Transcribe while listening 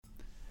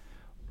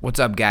What's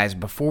up, guys?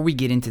 Before we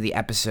get into the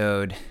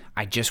episode,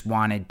 I just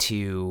wanted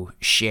to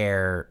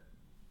share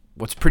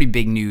what's pretty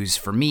big news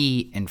for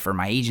me and for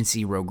my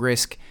agency, Rogue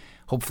Risk.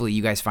 Hopefully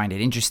you guys find it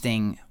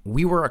interesting.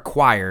 We were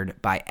acquired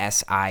by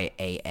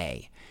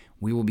SIAA.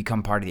 We will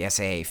become part of the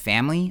SIAA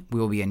family. We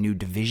will be a new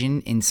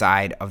division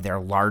inside of their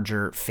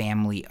larger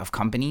family of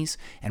companies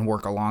and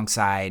work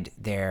alongside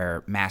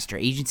their master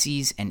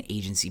agencies and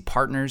agency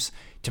partners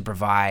to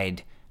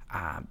provide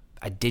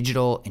a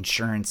digital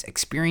insurance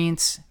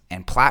experience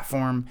and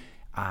platform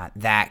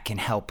that can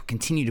help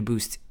continue to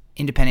boost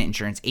independent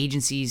insurance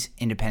agencies,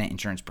 independent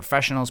insurance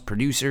professionals,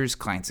 producers,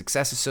 client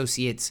success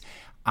associates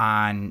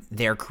on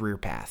their career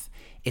path.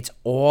 It's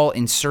all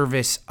in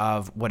service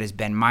of what has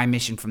been my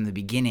mission from the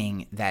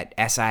beginning that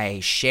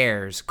SIA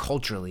shares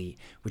culturally,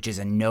 which is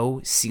a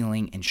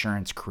no-ceiling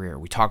insurance career.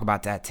 We talk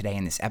about that today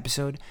in this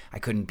episode. I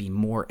couldn't be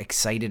more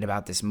excited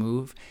about this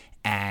move,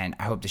 and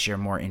I hope to share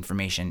more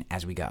information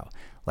as we go.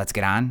 Let's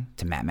get on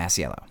to Matt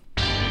Masiello.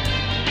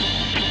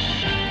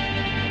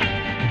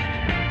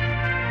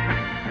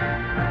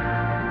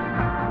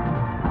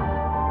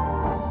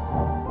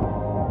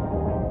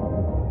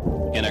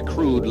 In a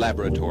crude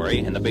laboratory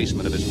in the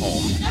basement of his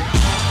home.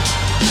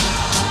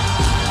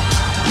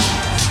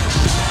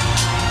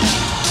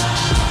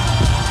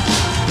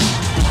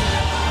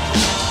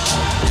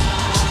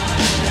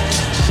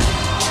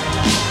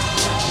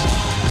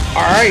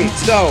 All right,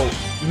 so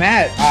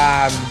Matt,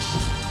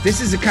 this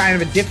is a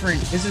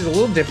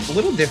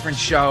little different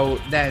show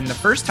than the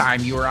first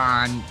time you were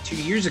on 2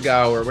 years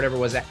ago or whatever it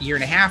was, that year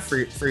and a half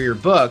for your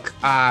book.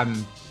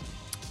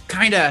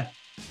 Kind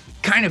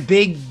of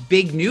big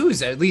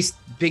news, at least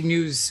big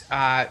news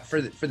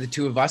for the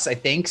two of us, I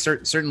think.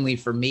 Certainly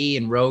for me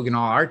and Rogue and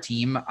all our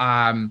team.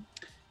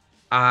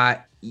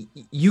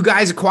 You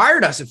guys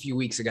acquired us a few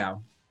weeks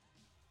ago.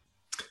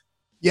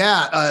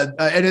 Yeah,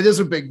 and it is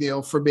a big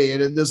deal for me,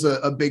 and it is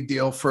a big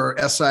deal for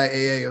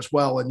SIAA as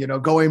well.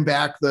 And, going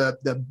back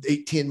the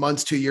 18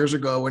 months, 2 years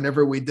ago,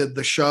 whenever we did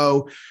the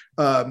show,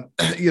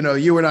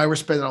 you and I were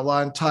spending a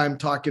lot of time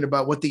talking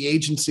about what the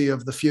agency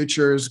of the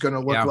future is going to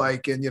look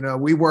like.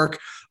 And, we work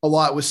a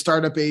lot with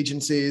startup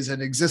agencies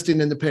and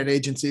existing independent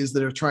agencies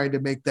that are trying to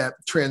make that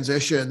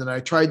transition. And I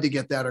tried to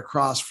get that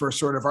across for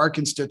sort of our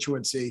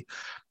constituency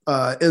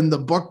in the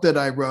book that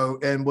I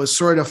wrote, and was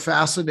sort of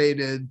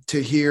fascinated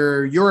to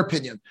hear your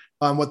opinion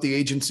on what the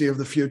agency of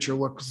the future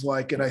looks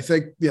like. And I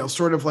think,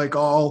 sort of like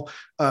all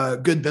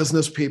good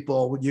business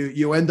people,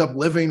 you end up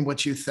living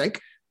what you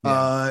think.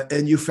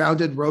 And you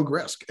founded Rogue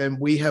Risk, and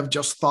we have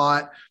just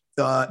thought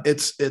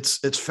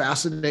it's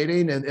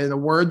fascinating, and a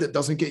word that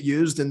doesn't get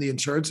used in the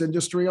insurance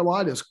industry a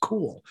lot is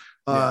cool.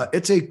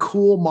 It's a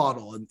cool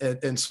model,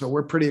 and so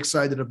we're pretty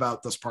excited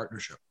about this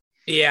partnership.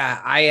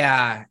 Yeah,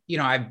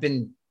 I've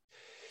been,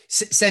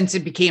 since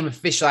it became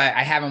official,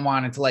 I haven't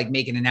wanted to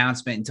make an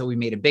announcement until we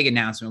made a big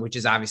announcement, which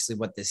is obviously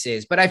what this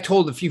is. But I've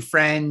told a few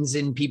friends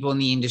and people in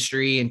the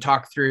industry and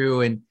talked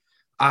through, and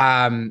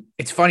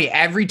it's funny,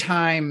 every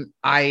time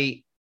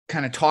I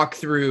kind of talk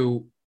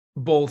through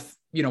both,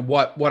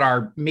 what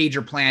our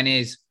major plan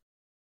is,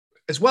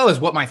 as well as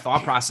what my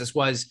thought process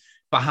was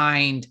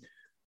behind,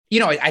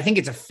 I think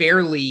it's a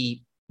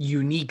fairly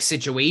unique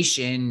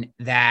situation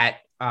that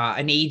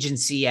an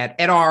agency at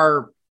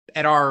our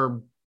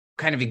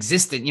kind of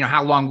existed,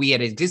 how long we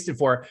had existed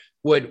for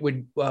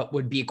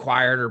would be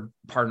acquired or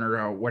partnered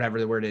or whatever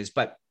the word is.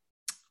 But,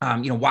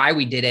 why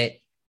we did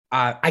it,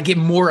 I get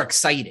more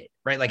excited,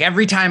 right? Like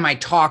every time I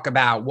talk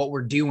about what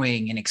we're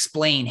doing and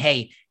explain,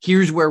 hey,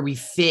 here's where we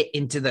fit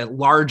into the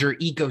larger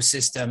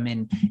ecosystem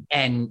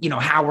and,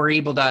 how we're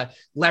able to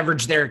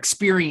leverage their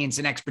experience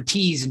and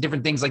expertise and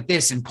different things like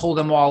this and pull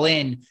them all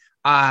in,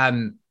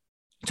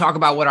 talk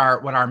about what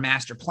our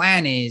master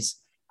plan is.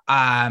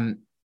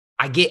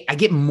 I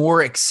get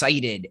more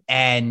excited,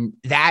 and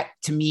that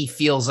to me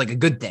feels like a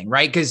good thing,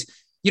 right? Because,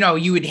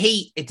 you would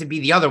hate it to be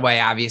the other way,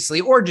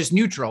 obviously, or just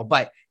neutral,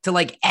 but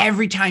to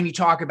every time you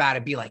talk about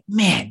it, be like,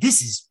 man,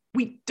 there's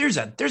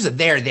a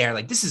there,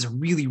 like, this is a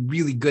really,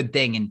 really good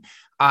thing.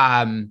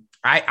 And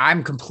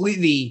I'm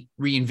completely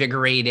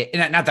reinvigorated.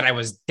 And not that I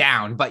was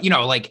down, but,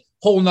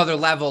 whole nother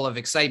level of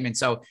excitement.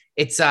 So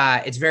it's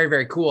very,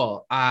 very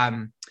cool.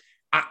 I'm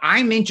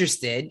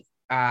interested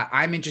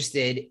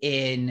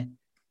in,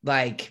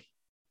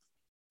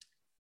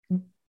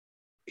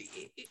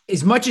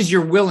 as much as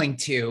you're willing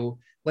to,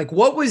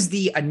 what was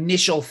the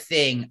initial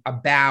thing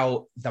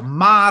about the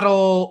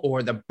model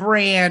or the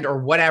brand or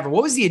whatever?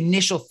 What was the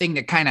initial thing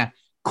that kind of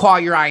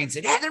caught your eye and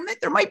said,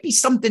 there might be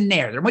something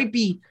there. There might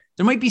be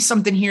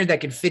something here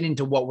that could fit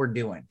into what we're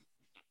doing.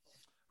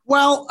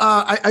 Well,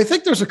 I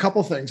think there's a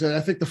couple things. And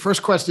I think the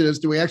first question is,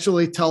 do we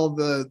actually tell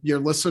your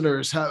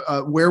listeners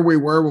how, where we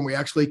were when we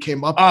actually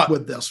came up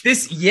with this?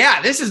 This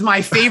is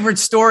my favorite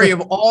story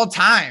of all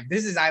time.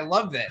 I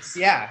love this.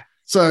 Yeah.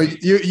 So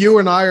you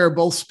and I are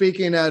both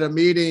speaking at a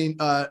meeting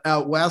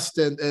out west,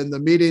 and the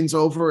meeting's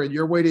over, and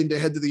you're waiting to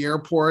head to the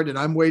airport, and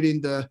I'm waiting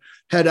to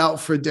head out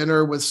for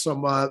dinner with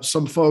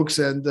some folks.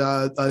 And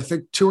I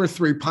think 2 or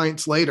 3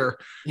 pints later,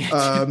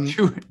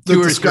 the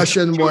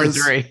discussion was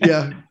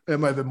It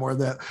might have been more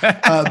than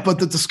that. But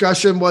the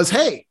discussion was,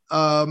 hey,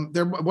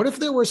 what if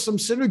there were some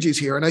synergies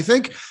here? And I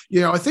think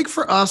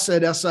for us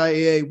at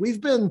SIAA,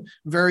 we've been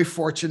very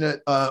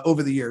fortunate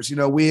over the years.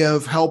 We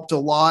have helped a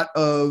lot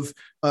of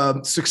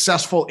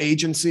successful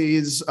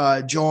agencies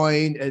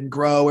join and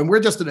grow, and we're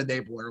just an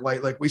enabler.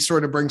 Like we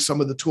sort of bring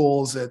some of the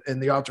tools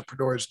and the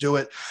entrepreneurs do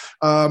it.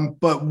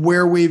 But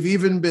where we've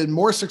even been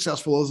more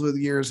successful over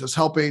the years is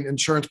helping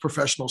insurance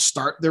professionals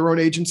start their own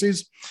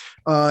agencies.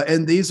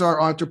 And these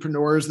are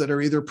entrepreneurs that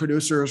are either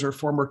producers or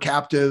former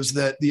captives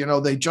that,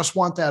 they just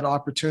want that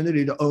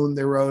opportunity to own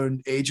their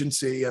own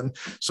agency. And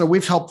so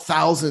we've helped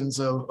thousands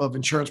of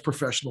insurance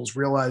professionals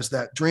realize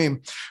that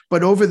dream.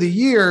 But over the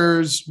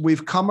years,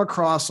 we've come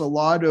across a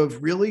lot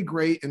of really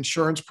great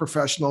insurance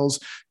professionals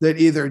that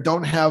either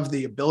don't have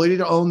the ability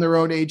to own their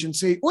own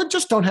agency or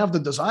just don't have the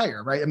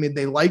desire, right? I mean,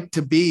 they like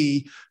to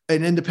be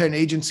an independent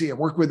agency and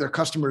work with their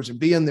customers and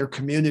be in their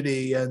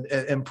community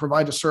and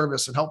provide a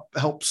service and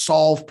help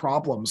solve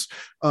problems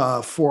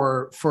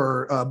for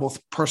both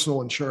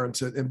personal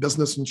insurance and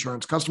business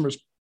insurance customers.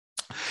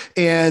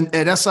 And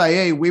at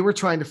SIA, we were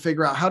trying to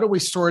figure out, how do we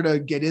sort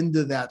of get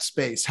into that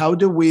space? How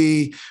do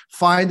we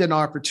find an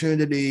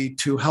opportunity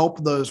to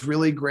help those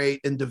really great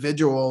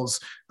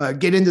individuals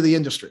get into the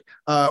industry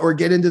or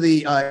get into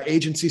the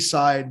agency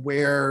side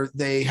where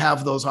they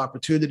have those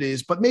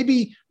opportunities, but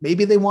maybe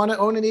they want to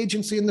own an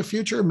agency in the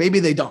future, maybe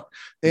they don't.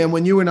 And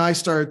when you and I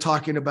started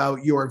talking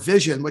about your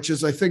vision, which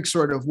is, I think,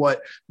 sort of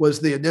what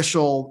was the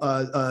initial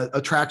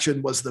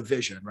attraction, was the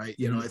vision, right?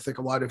 I think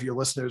a lot of your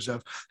listeners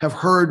have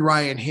heard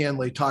Ryan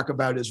Hanley talk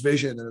about his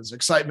vision and his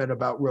excitement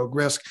about Rogue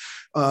Risk.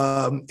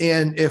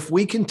 And if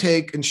we can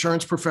take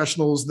insurance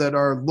professionals that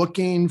are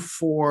looking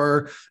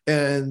for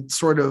and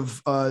sort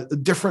of a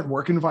different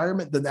work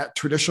environment than that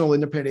traditional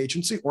independent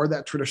agency or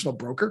that traditional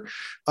broker,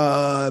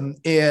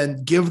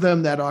 and give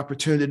them that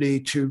opportunity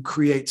to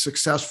create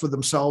success for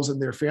themselves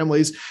and their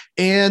families,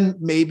 and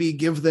maybe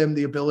give them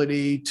the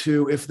ability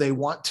to, if they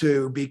want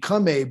to,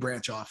 become a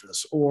branch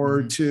office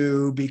or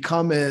to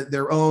become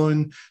their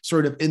own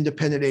sort of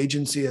independent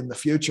agency in the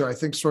future. I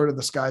think sort of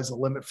the sky's the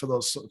limit for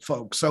those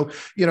folks. So,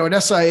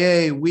 at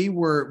SIA, we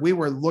were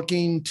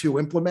looking to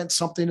implement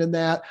something in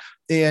that.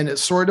 And it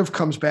sort of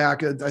comes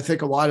back. I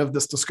think a lot of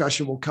this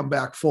discussion will come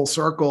back full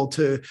circle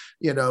to,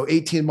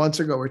 18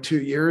 months ago or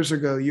 2 years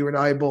ago, you and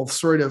I both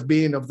sort of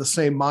being of the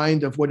same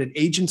mind of what an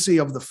agency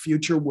of the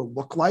future will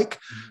look like.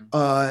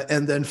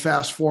 And then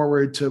fast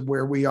forward to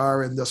where we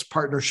are in this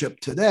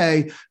partnership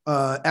today,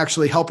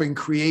 actually helping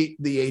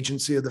create the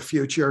agency of the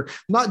future,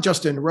 not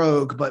just in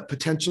Rogue, but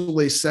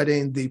potentially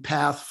setting the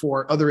path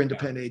for other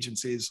independent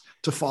agencies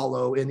to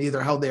follow in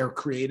either how they are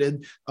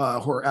created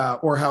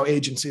or how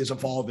agencies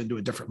evolve into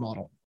a different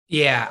model.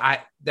 Yeah,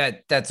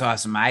 that's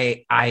awesome.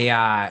 I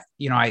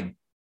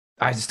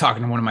was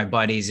talking to one of my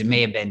buddies. It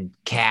may have been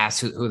Cass,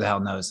 who the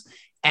hell knows.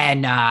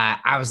 And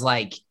I was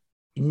like,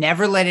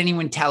 never let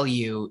anyone tell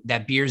you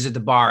that beers at the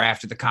bar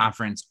after the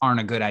conference aren't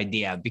a good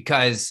idea,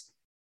 because,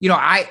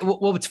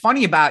 what's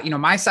funny about,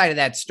 my side of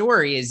that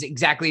story is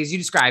exactly as you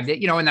described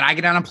it, and then I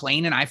get on a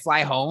plane and I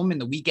fly home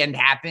and the weekend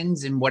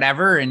happens and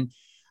whatever. And,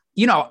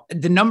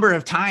 the number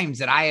of times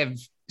that I have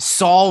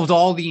solved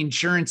all the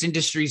insurance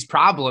industry's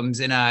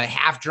problems in a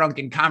half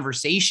drunken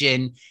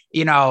conversation,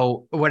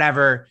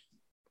 whatever,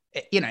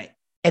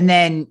 and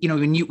then,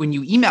 when you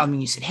emailed me,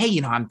 you said, hey,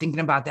 I'm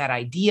thinking about that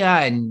idea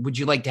and would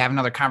you like to have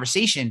another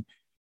conversation?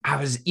 I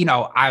was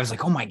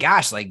like, oh my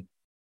gosh, like,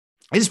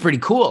 this is pretty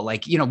cool.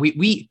 Like,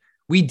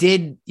 we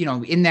did,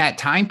 in that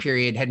time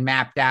period had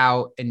mapped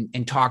out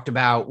and talked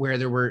about where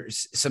there were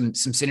some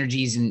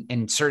synergies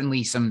and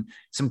certainly some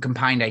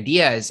combined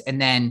ideas. And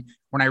then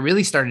when I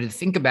really started to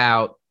think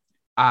about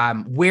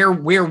where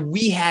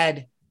we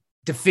had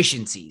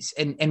deficiencies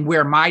and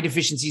where my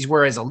deficiencies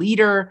were as a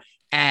leader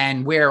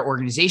and where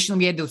organizationally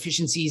we had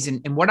deficiencies.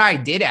 And what I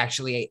did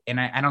actually, and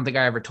I don't think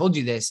I ever told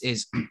you this,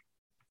 is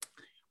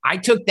I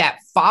took that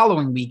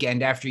following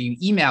weekend after you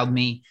emailed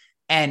me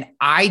and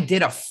I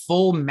did a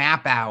full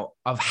map out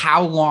of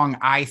how long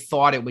I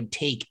thought it would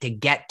take to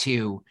get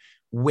to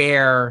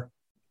where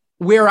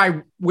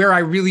I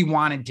really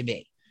wanted to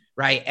be.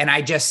 Right. And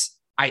I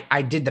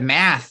did the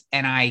math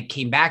and I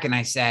came back and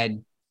I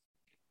said,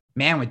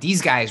 man, with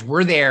these guys,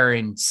 we're there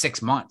in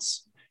 6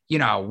 months.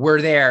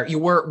 We're there.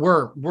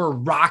 We're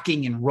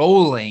rocking and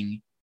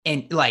rolling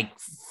and like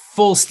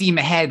full steam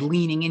ahead,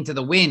 leaning into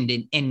the wind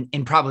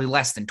in probably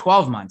less than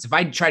 12 months. If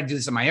I tried to do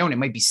this on my own, it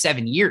might be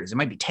 7 years. It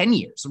might be 10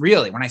 years.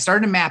 Really, when I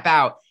started to map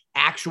out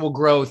actual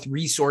growth,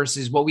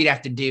 resources, what we'd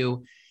have to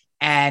do.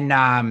 And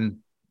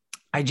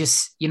I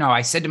just,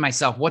 I said to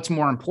myself, what's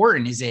more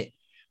important? Is it,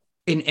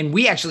 and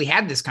we actually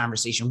had this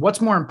conversation.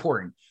 What's more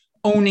important?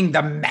 Owning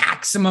the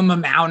maximum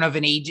amount of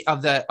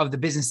of the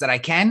business that I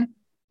can,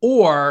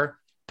 or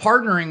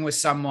partnering with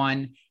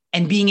someone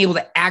and being able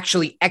to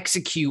actually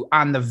execute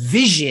on the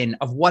vision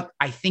of what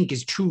I think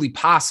is truly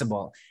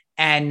possible.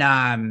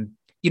 And,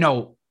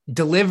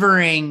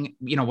 delivering,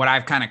 what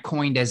I've kind of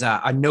coined as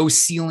a no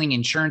ceiling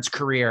insurance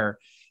career,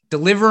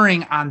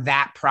 delivering on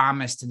that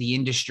promise to the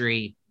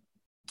industry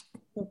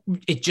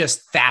it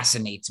just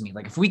fascinates me.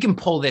 Like if we can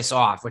pull this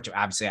off, which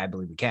obviously I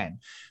believe we can,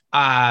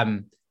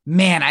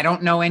 man, I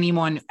don't know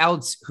anyone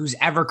else who's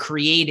ever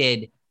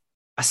created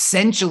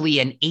essentially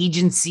an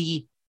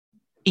agency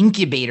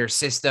incubator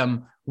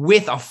system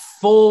with the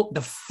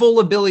full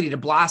ability to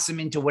blossom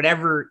into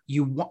whatever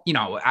you want.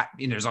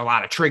 There's a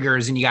lot of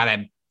triggers, and you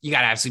gotta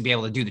actually be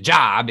able to do the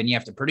job, and you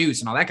have to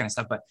produce and all that kind of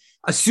stuff. But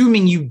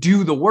assuming you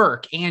do the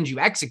work and you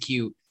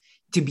execute,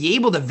 to be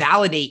able to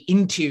validate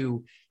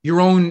into your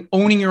own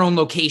owning your own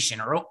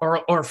location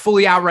or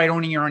fully outright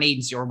owning your own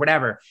agency or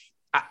whatever.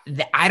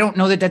 I don't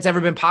know that that's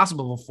ever been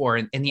possible before.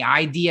 And the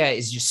idea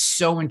is just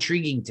so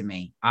intriguing to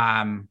me.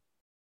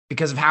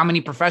 Because of how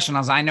many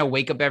professionals I know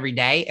wake up every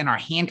day and I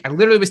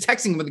literally was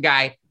texting with a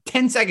guy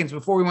 10 seconds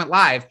before we went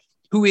live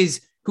who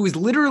is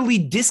literally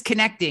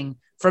disconnecting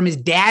from his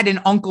dad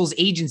and uncle's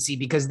agency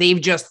because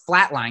they've just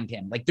flatlined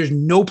him. Like there's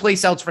no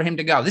place else for him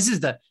to go. This is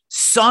the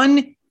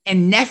son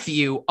and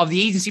nephew of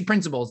the agency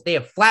principals. They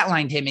have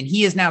flatlined him and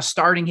he is now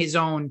starting his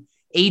own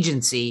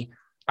agency.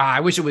 I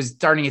wish it was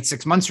starting at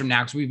 6 months from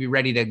now because we'd be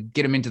ready to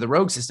get him into the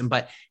Rogue system.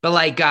 But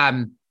like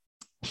that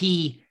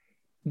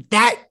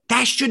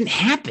shouldn't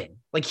happen.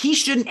 Like he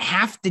shouldn't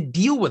have to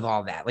deal with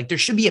all that. Like there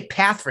should be a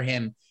path for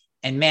him.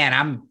 And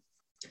man,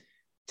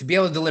 to be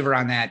able to deliver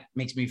on that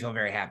makes me feel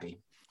very happy.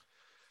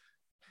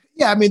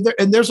 Yeah, I mean,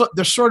 there's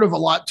sort of a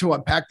lot to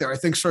unpack there. I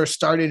think sort of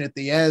starting at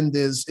the end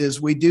is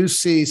we do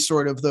see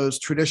sort of those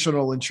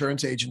traditional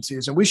insurance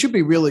agencies, and we should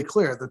be really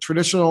clear. The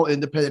traditional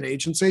independent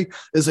agency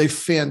is a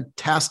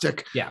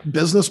fantastic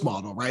business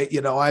model, right?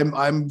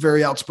 I'm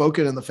very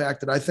outspoken in the fact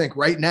that I think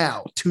right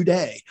now,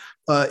 today,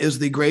 is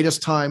the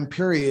greatest time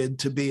period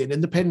to be an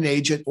independent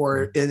agent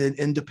or in an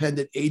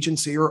independent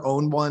agency or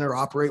own one or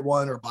operate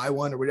one or buy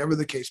one or whatever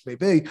the case may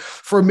be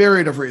for a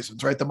myriad of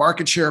reasons, right? The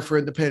market share for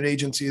independent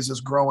agencies is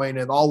growing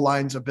in all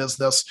lines of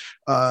business.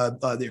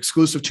 The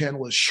exclusive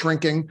channel is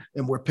shrinking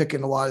and we're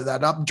picking a lot of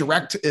that up.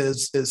 Direct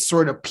is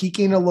sort of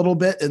peaking a little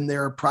bit in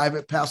their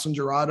private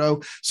passenger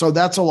auto. So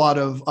that's a lot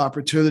of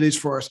opportunities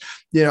for us.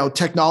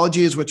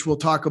 Technologies, which we'll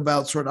talk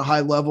about sort of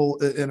high level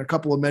in a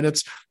couple of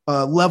minutes,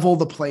 level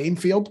the playing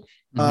field.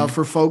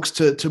 For folks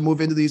to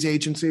move into these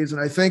agencies.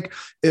 And I think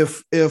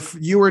if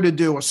you were to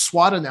do a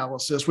SWOT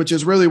analysis, which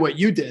is really what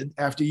you did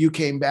after you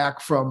came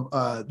back from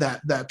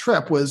that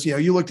trip, was,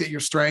 you looked at your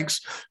strengths,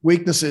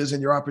 weaknesses,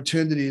 and your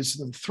opportunities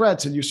and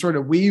threats, and you sort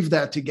of weave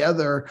that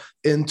together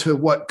into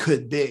what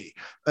could be.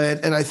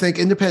 And I think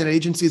independent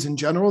agencies in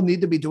general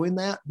need to be doing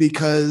that,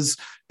 because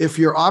if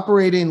you're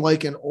operating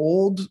like an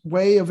old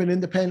way of an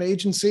independent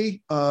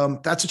agency,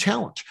 that's a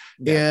challenge.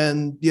 Yeah.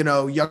 And,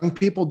 young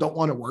people don't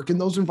want to work in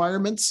those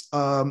environments.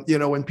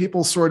 When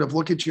people sort of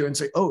look at you and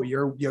say, oh,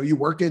 you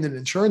work in an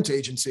insurance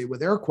agency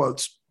with air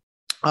quotes,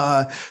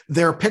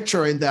 they're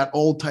picturing that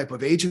old type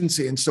of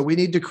agency. And so we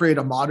need to create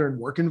a modern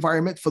work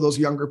environment for those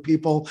younger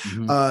people.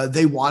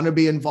 They want to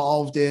be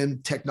involved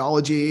in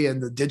technology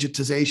and the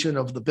digitization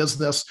of the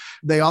business.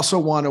 They also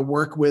want to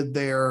work with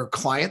their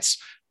clients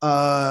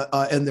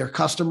and their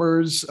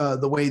customers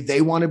the way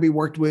they want to be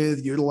worked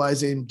with,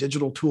 utilizing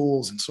digital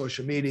tools and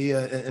social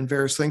media and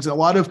various things. And a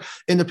lot of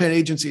independent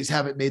agencies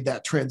haven't made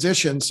that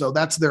transition. So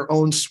that's their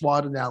own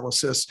SWOT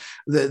analysis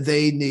that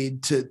they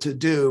need to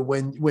do.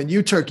 When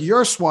you took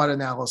your SWOT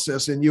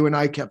analysis and you and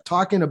I kept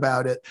talking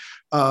about it,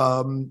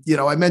 I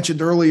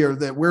mentioned earlier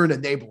that we're an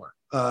enabler.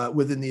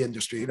 Within the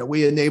industry,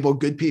 we enable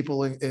good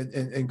people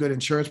and good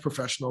insurance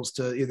professionals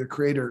to either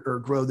create or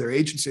grow their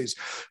agencies.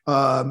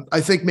 I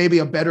think maybe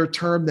a better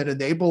term than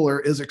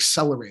enabler is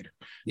accelerator.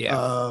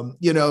 Yeah.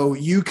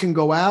 You can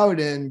go out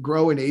and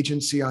grow an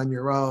agency on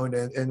your own,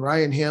 and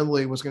Ryan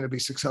Hanley was going to be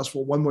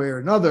successful one way or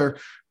another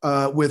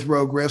with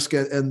Rogue Risk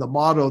and the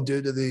model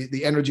due to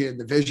the energy and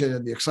the vision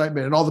and the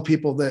excitement and all the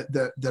people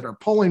that are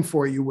pulling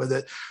for you with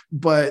it.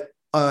 But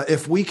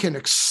if we can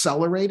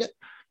accelerate it,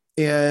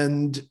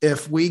 and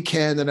if we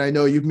can, and I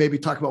know you've maybe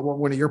talked about what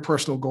one of your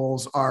personal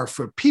goals are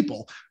for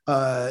people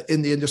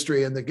in the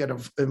industry and that get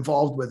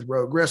involved with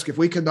Rogue Risk, if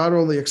we can not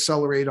only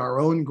accelerate our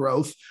own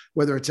growth,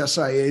 whether it's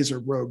SIAs or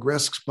Rogue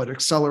Risks, but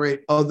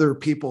accelerate other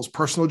people's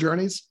personal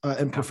journeys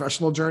and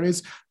professional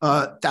journeys,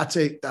 that's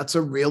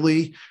a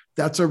really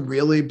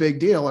big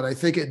deal. And I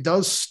think it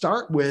does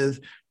start with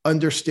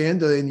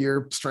understanding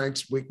your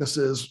strengths,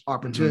 weaknesses,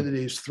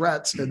 opportunities,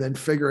 threats, and then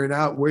figuring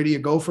out where do you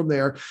go from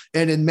there.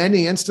 And in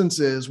many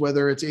instances,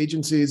 whether it's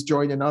agencies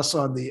joining us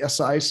on the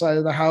SI side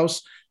of the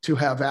house to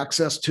have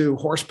access to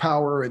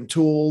horsepower and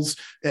tools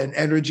and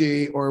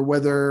energy, or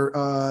whether,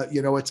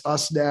 it's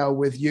us now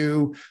with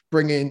you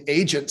bringing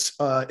agents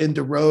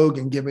into Rogue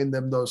and giving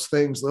them those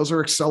things, those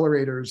are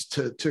accelerators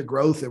to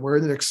growth. And we're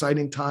in an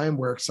exciting time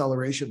where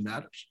acceleration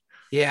matters.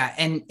 Yeah.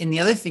 And the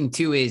other thing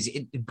too, is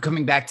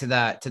coming back to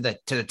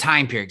the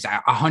time periods. I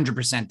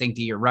 100% think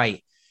that you're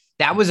right.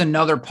 That was a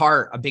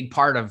big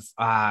part of,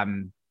 I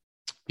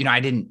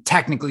didn't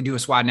technically do a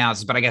SWOT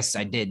analysis, but I guess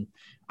I did,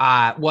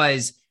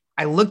 was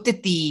I looked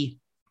at the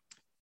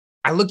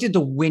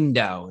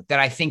window that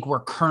I think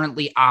we're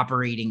currently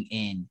operating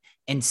in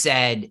and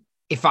said,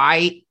 if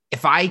I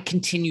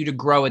continue to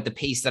grow at the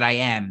pace that I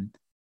am,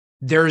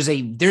 there's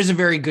a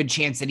very good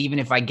chance that even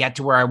if I get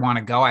to where I want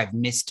to go, I've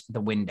missed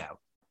the window.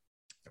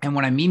 And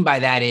what I mean by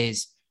that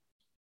is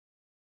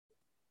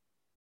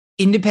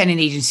independent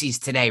agencies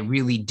today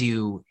really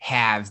do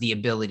have the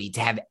ability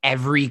to have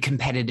every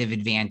competitive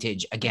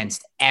advantage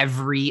against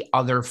every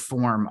other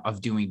form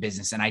of doing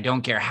business. And I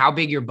don't care how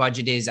big your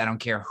budget is. I don't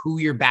care who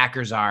your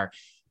backers are.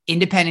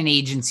 Independent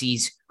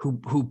agencies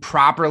who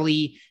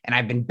properly, and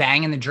I've been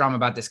banging the drum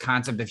about this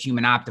concept of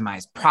human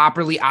optimized,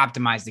 properly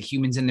optimize the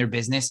humans in their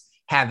business,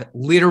 have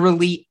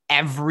literally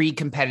every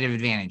competitive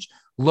advantage.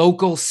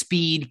 Local,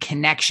 speed,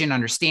 connection,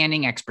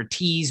 understanding,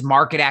 expertise,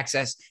 market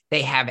access.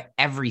 They have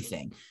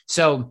everything.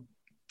 So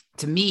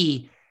to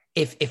me,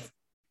 if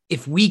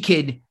we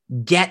could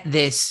get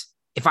this,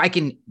 if I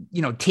can,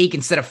 take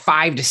instead of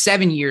 5 to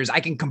 7 years, I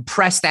can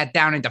compress that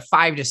down into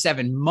 5 to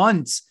 7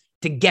 months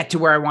to get to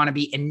where I want to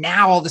be. And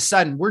now all of a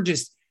sudden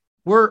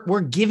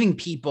we're giving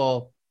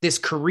people this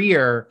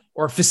career,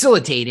 or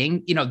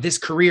facilitating, this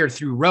career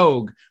through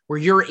Rogue, where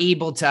you're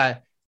able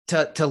to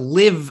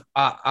live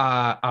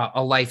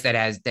a life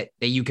that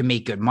you can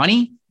make good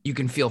money. You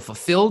can feel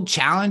fulfilled,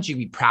 challenged. You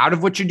can be proud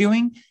of what you're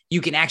doing.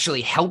 You can actually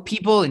help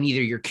people in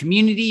either your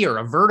community or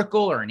a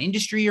vertical or an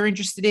industry you're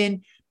interested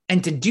in.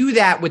 And to do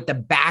that with the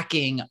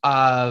backing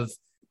of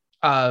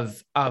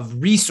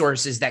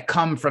resources that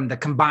come from the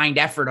combined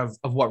effort of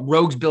what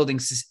Rogue's building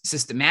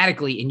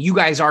systematically, and you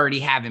guys already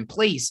have in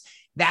place,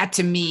 that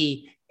to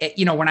me,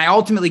 when I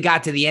ultimately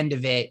got to the end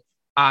of it,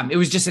 it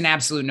was just an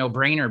absolute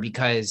no-brainer,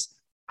 because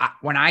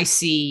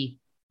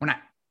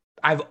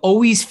I've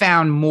always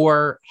found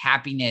more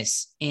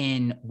happiness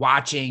in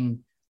watching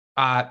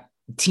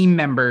team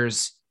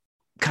members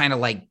kind of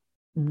like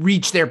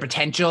reach their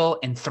potential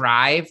and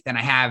thrive than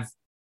I have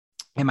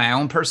in my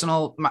own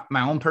personal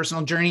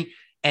journey.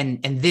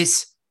 And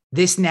this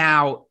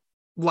now,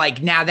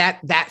 like, now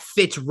that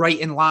fits right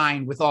in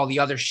line with all the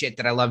other shit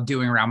that I love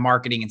doing around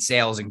marketing and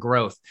sales and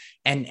growth.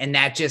 And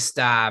that just,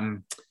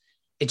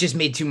 it just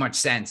made too much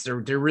sense.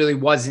 There really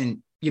wasn't,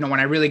 when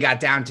I really got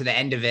down to the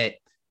end of it,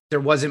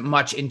 there wasn't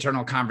much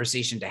internal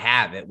conversation to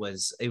have. It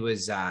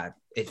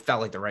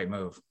felt like the right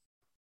move.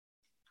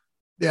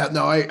 Yeah,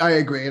 no, I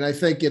agree. And I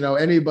think,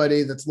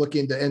 anybody that's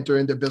looking to enter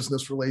into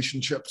business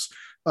relationships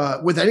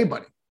with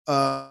anybody,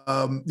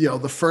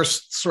 the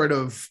first sort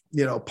of,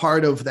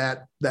 part of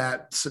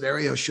that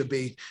scenario should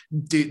be,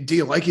 do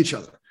you like each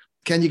other?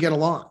 Can you get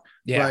along?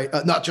 Yeah.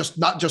 Right. Not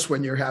just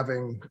when you're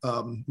having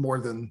more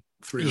than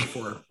 3 or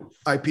 4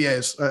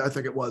 IPAs, I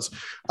think it was.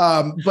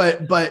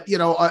 But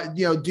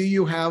do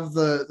you have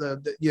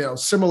the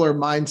similar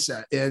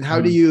mindset, and how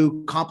do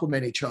you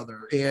complement each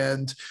other?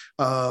 And,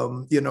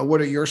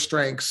 what are your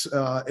strengths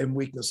and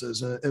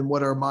weaknesses, and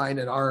what are mine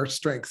and our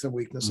strengths and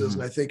weaknesses?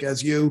 And I think and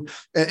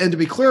to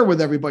be clear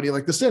with everybody,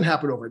 like, this didn't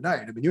happen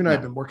overnight. I mean, you and I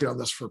have been working on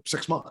this for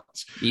 6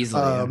 months.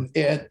 Easily.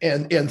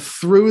 And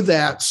through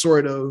that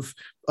sort of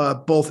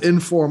both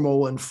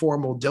informal and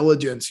formal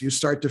diligence, you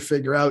start to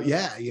figure out,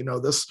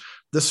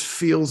 this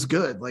feels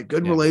good. Like,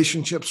 good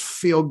relationships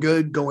feel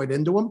good going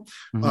into them.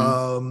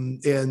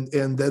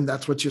 And then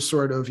that's what you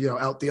sort of,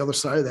 out the other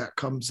side of that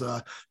comes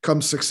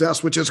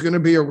success, which is going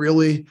to be a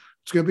really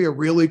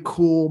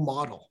cool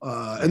model.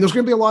 And there's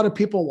going to be a lot of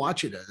people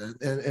watching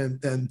it.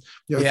 And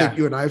I think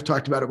you and I have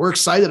talked about it. We're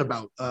excited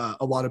about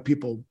a lot of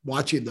people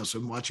watching this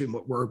and watching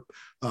what we're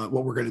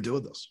going to do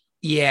with this.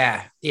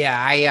 Yeah.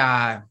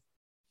 Yeah.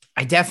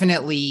 I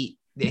definitely,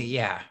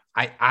 it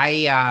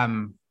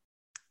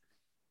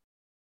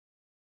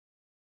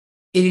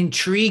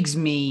intrigues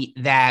me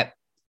that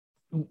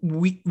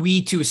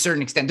we to a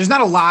certain extent, there's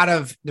not a lot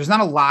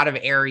of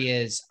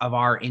areas of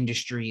our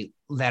industry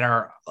that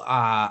are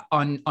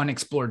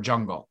unexplored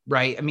jungle,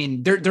 right? I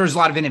mean, there's a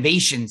lot of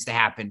innovations to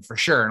happen for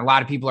sure. And a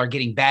lot of people are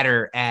getting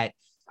better at,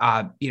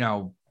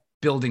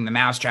 building the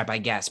mousetrap, I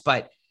guess,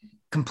 but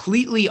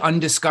completely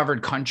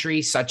undiscovered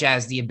country, such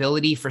as the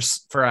ability for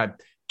a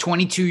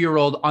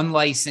 22-year-old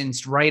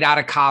unlicensed, right out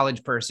of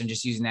college person,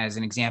 just using that as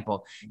an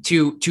example,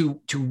 to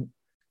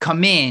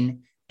come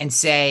in and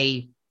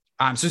say,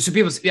 so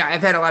people,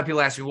 I've had a lot of people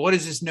ask me, what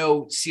does this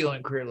no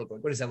ceiling career look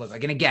like? What does that look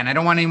like? And again, I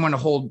don't want anyone to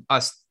hold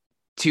us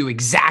to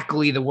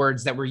exactly the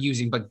words that we're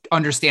using, but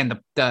understand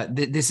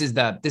this is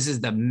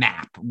the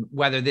map.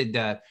 Whether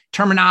the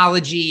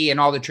terminology and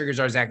all the triggers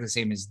are exactly the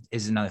same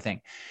is another thing.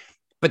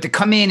 But to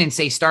come in and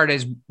say, start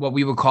as what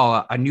we would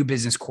call a new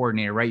business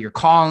coordinator, right? You're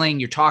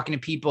calling, you're talking to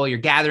people, you're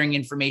gathering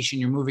information,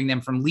 you're moving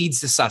them from leads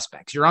to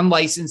suspects. You're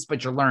unlicensed,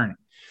 but you're learning.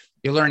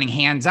 You're learning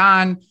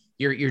hands-on.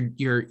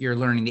 You're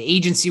learning the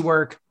agency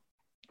work.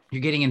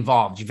 You're getting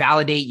involved. You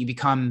validate. You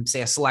become,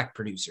 say, a select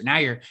producer. Now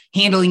you're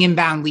handling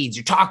inbound leads.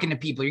 You're talking to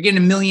people. You're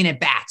getting 1 million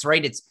at bats,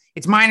 right?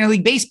 It's minor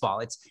league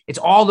baseball. It's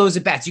all those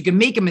at bats. You can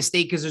make a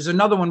mistake because there's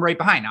another one right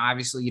behind. Now,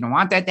 obviously, you don't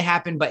want that to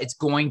happen, but it's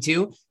going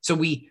to. So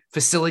we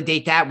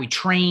facilitate that. We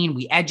train.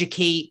 We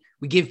educate.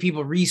 We give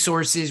people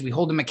resources. We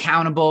hold them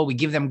accountable. We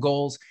give them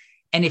goals.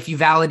 And if you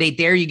validate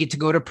there, you get to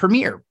go to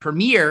Premier.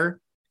 Premier,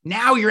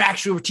 now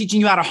we're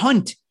teaching you how to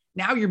hunt.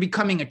 Now you're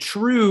becoming a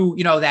true,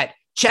 that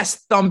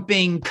chest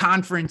thumping,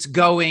 conference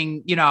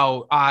going,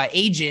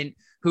 agent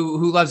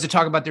who loves to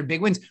talk about their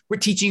big wins. We're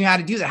teaching you how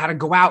to do that, how to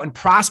go out and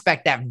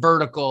prospect that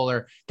vertical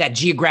or that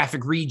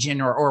geographic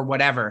region or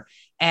whatever.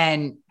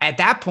 And at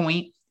that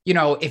point, you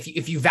know,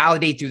 if you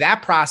validate through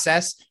that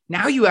process,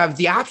 now you have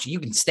the option. You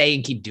can stay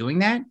and keep doing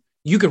that.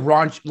 You could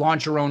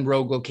launch your own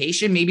rogue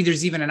location. Maybe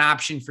there's even an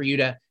option for you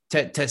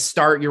to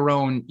start your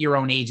own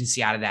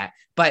agency out of that.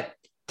 But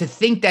to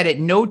think that at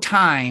no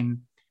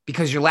time,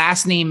 because your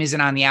last name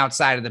isn't on the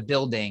outside of the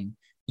building,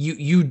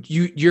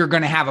 you're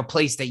going to have a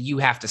place that you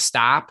have to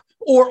stop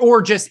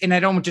or just, and I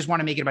don't just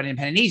want to make it about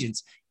independent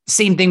agents.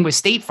 Same thing with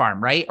State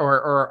Farm, right?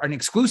 Or an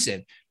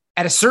exclusive.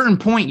 At a certain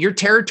point, your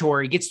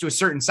territory gets to a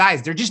certain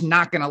size. They're just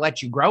not going to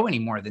let you grow any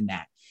more than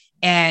that.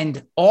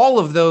 And all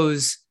of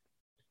those,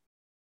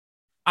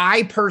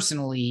 I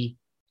personally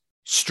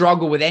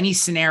struggle with any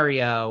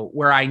scenario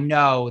where I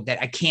know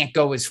that I can't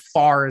go as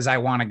far as I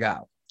want to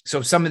go.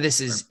 So some of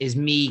this is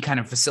me kind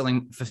of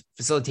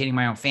facilitating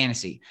my own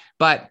fantasy,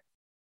 but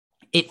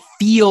it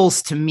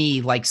feels to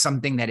me like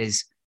something that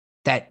is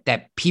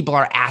that people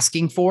are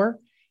asking for,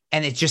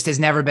 and it just has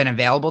never been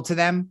available to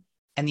them.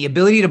 And the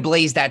ability to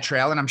blaze that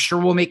trail, and I'm sure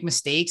we'll make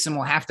mistakes and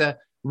we'll have to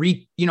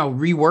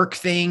rework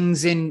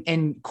things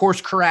and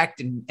course correct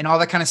and all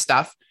that kind of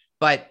stuff.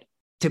 But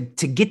to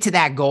get to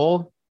that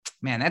goal,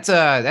 man,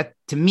 that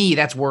to me,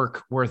 that's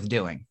work worth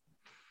doing.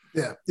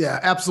 Yeah,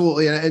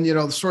 absolutely. And, you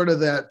know, sort of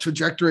that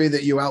trajectory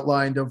that you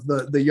outlined of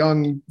the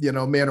young, you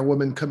know, man or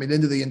woman coming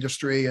into the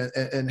industry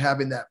and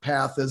having that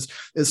path is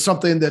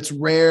something that's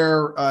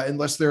rare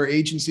unless there are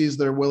agencies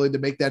that are willing to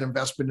make that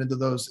investment into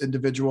those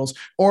individuals,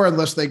 or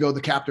unless they go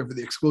the captive or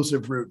the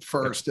exclusive route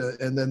first.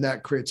 And then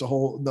that creates a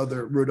whole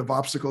another route of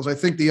obstacles. I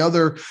think the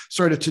other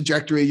sort of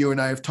trajectory you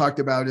and I have talked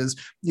about is,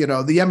 you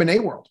know, the M&A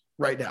world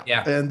right now.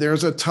 Yeah. And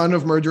there's a ton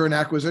of merger and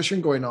acquisition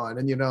going on.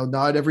 And, you know,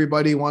 not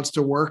everybody wants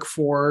to work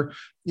for,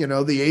 you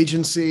know, the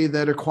agency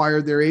that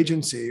acquired their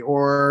agency,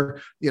 or,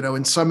 you know,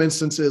 in some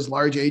instances,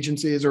 large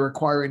agencies are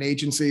acquiring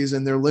agencies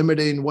and they're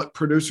limiting what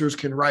producers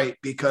can write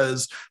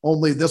because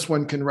only this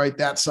one can write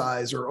that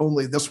size, or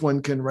only this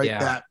one can write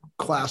that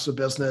class of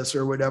business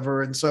or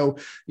whatever. And so,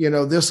 you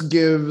know, this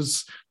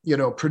gives, you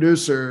know,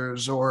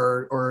 producers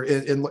or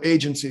in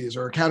agencies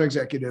or account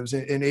executives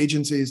in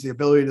agencies the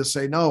ability to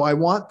say, no, I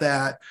want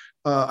that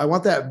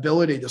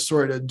ability to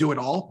sort of do it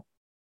all.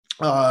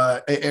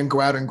 And go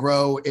out and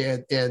grow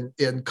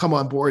and come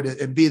on board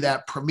and be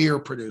that premier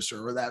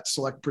producer or that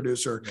select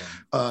producer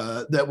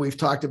that we've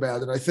talked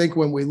about. And I think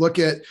when we look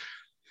at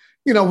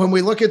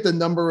the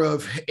number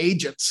of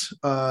agents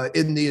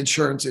in the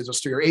insurance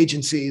industry, or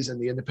agencies in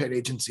the independent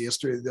agency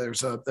history,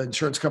 there's an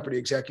insurance company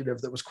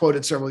executive that was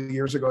quoted several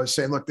years ago as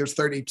saying, look, there's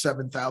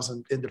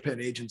 37,000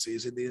 independent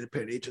agencies in the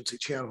independent agency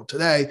channel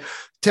today.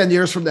 10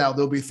 years from now,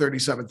 there'll be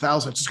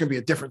 37,000. It's just going to be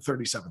a different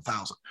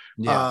 37,000.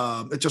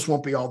 It just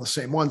won't be all the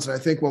same ones. And I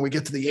think when we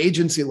get to the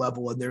agency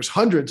level and there's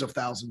hundreds of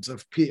thousands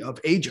of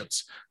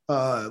agents,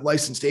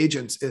 licensed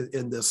agents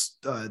in this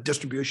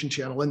distribution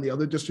channel and the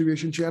other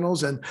distribution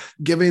channels, and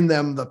giving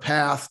them the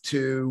path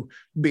to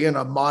be in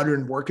a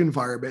modern work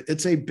environment,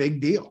 it's a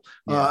big deal.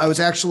 I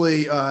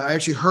actually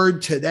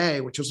heard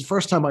today, which was the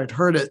first time I'd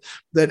heard it,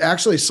 that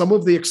actually some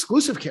of the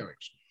exclusive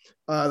carriers,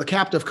 the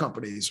captive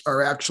companies,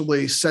 are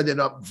actually setting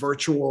up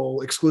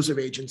virtual exclusive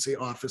agency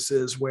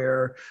offices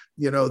where,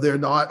 you know, they're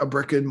not a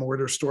brick and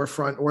mortar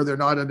storefront, or they're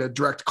not in a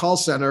direct call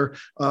center,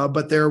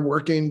 but they're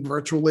working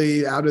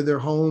virtually out of their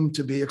home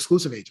to be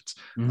exclusive agents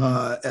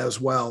as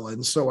well.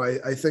 And so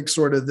I think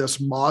sort of this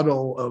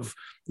model of,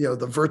 you know,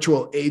 the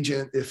virtual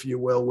agent, if you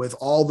will, with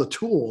all the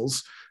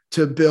tools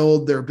to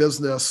build their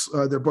business,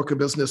 their book of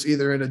business,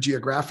 either in a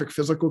geographic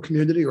physical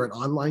community or an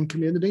online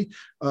community.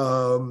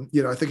 You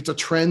know, I think it's a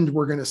trend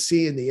we're going to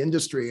see in the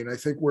industry. And I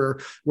think we're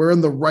in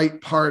the right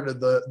part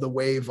of the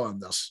wave on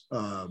this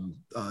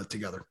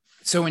together.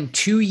 So in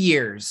 2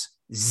 years,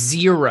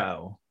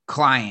 0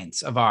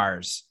 clients of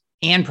ours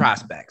and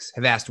prospects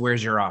have asked,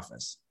 where's your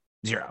office?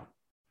 0.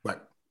 Right.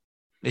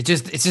 It's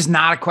just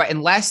not a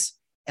question.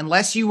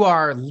 Unless you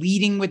are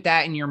leading with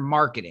that in your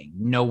marketing,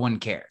 no one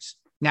cares.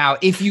 Now,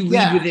 if you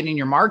lead with it in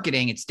your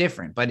marketing, it's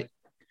different, but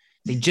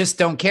they just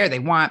don't care. They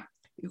want,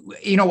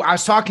 you know, I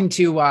was talking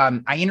to,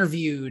 I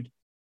interviewed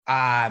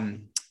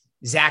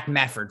Zach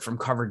Mefford from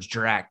Coverage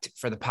Direct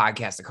for the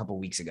podcast a couple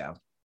of weeks ago.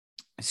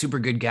 A super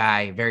good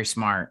guy, very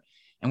smart.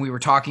 And we were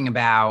talking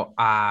about,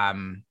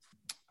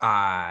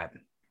 what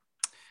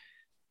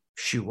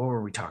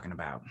were we talking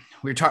about?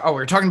 We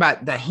were talking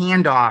about the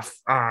handoff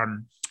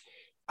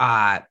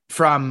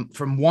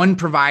from one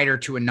provider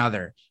to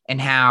another,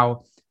 and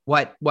how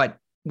what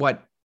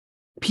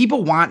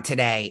people want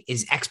today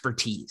is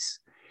expertise.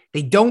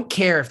 They don't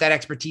care if that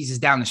expertise is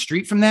down the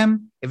street from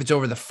them, if it's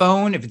over the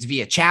phone, if it's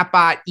via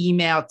chatbot,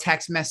 email,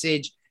 text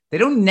message. They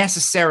don't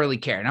necessarily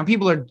care. Now,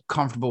 people are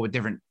comfortable with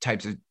different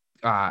types of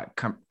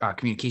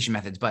communication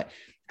methods, but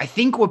I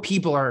think what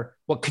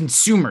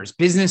consumers,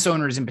 business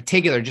owners in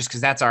particular, just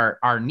because that's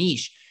our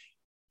niche,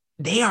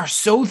 they are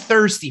so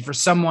thirsty for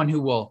someone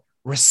who will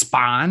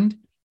respond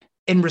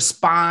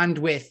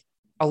with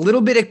a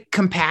little bit of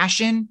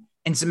compassion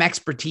and some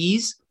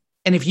expertise.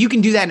 And if you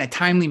can do that in a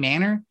timely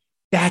manner,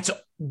 that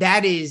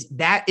is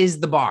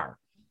the bar.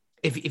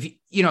 If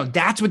you know,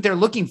 that's what they're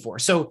looking for.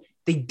 So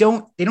they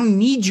don't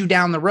need you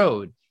down the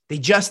road. They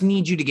just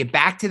need you to get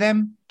back to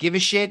them, give a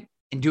shit,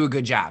 and do a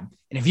good job.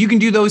 And if you can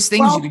do those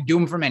things, you can do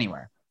them from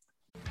anywhere.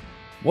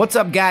 What's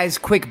up, guys?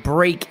 Quick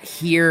break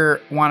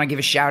here. Want to give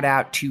a shout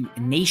out to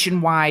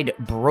Nationwide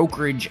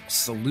Brokerage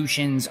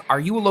Solutions. Are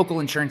you a local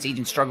insurance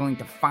agent struggling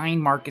to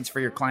find markets for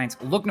your clients?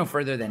 Look no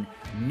further than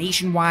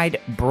Nationwide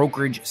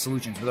Brokerage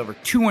Solutions. With over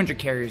 200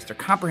 carriers, their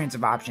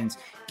comprehensive options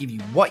give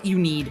you what you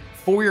need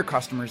for your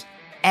customers'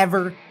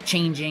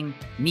 ever-changing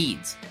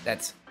needs.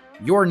 That's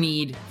your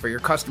need for your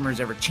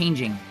customers'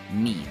 ever-changing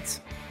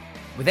needs.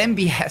 With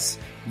NBS,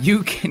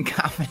 you can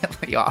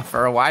confidently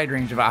offer a wide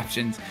range of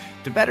options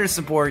to better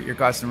support your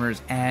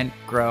customers and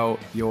grow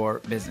your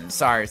business.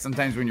 Sorry,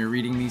 sometimes when you're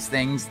reading these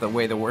things, the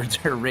way the words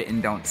are written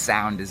don't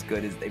sound as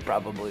good as they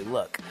probably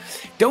look.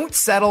 Don't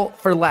settle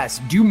for less.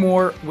 Do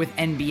more with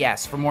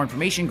NBS. For more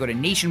information, go to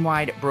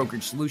Nationwide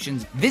Brokerage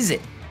Solutions.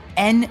 Visit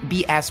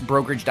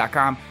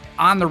nbsbrokerage.com.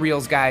 On the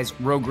reels, guys,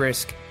 Rogue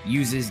Risk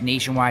uses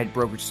Nationwide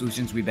Brokerage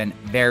Solutions. We've been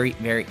very,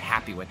 very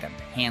happy with them.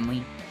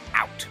 Hanley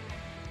out.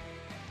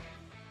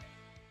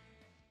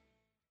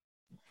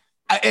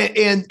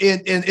 And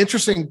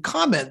interesting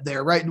comment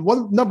there, right?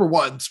 Number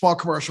one, small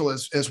commercial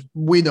as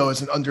we know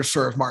is an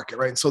underserved market,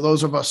 right? And so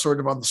those of us sort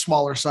of on the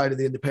smaller side of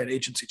the independent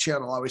agency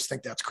channel always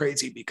think that's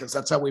crazy because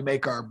that's how we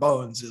make our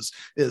bones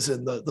is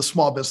in the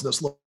small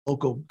business,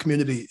 local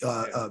community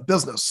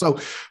business. So,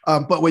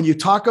 but when you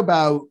talk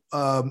about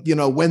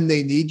when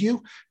they need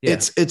you,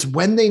 it's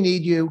when they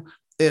need you.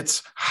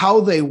 It's how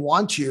they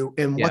want you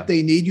and what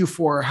they need you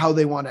for, how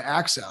they want to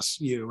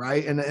access you,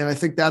 right? And I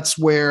think that's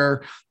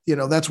where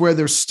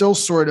there's still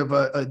sort of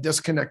a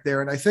disconnect there.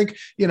 And I think,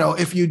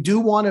 if you do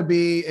want to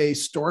be a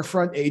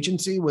storefront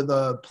agency with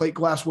a plate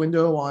glass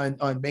window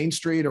on Main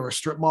Street or a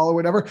strip mall or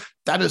whatever,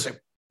 that is a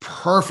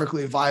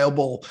perfectly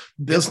viable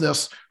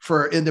business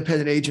for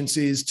independent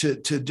agencies to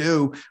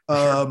do.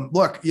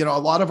 Look, a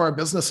lot of our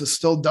business is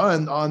still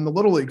done on the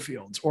Little League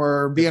fields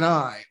or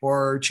BNI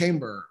or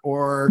Chamber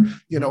or,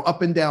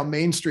 up and down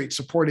Main Street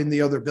supporting the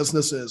other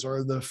businesses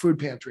or the food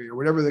pantry or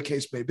whatever the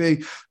case may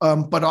be.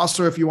 But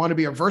also if you want to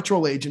be a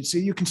virtual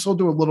agency, you can still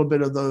do a little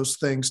bit of those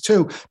things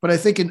too. But I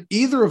think in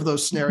either of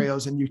those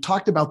scenarios, and you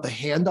talked about the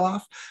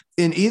handoff,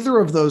 in either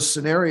of those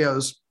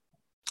scenarios,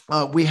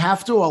 we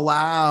have to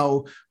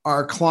allow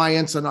our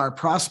clients and our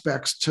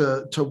prospects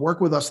to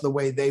work with us the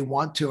way they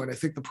want to. And I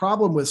think the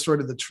problem with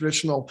sort of the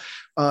traditional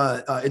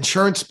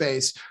insurance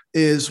space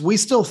is we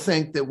still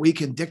think that we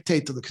can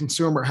dictate to the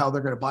consumer how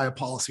they're going to buy a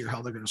policy or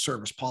how they're going to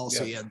service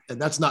policy. Yeah.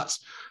 And that's nuts.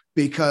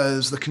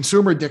 Because the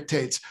consumer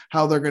dictates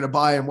how they're going to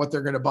buy and what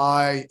they're going to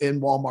buy in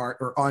Walmart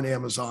or on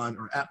Amazon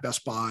or at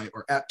Best Buy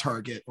or at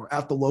Target or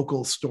at the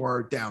local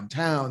store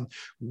downtown.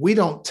 We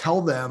don't tell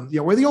them,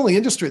 we're the only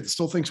industry that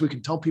still thinks we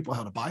can tell people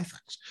how to buy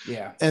things.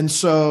 Yeah. And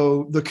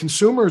so the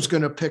consumer is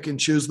going to pick and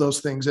choose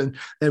those things. And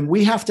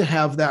we have to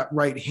have that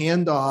right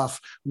handoff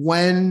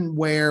when,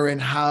 where,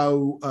 and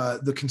how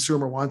the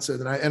consumer wants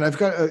it. And I've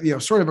got,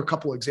 sort of a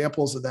couple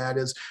examples of that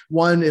is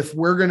one, if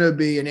we're going to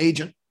be an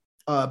agent,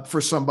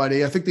 for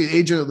somebody, I think the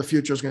agent of the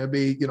future is going to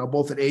be,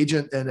 both an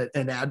agent and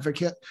an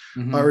advocate,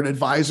 or an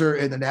advisor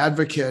and an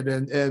advocate.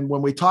 And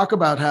when we talk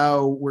about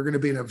how we're going to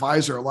be an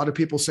advisor, a lot of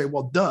people say,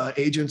 well, duh,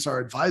 agents are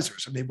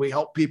advisors. I mean, we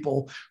help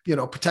people,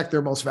 protect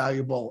their most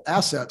valuable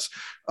assets.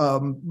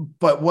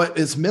 But what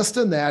is missed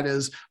in that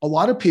is a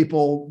lot of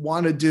people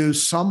want to do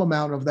some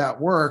amount of that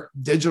work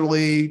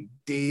digitally,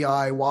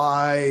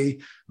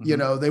 DIY,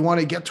 they want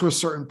to get to a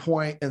certain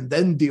point and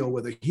then deal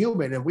with a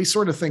human. And we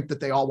sort of think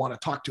that they all want to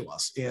talk to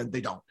us and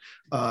they don't.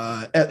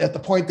 At the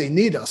point they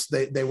need us,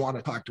 they want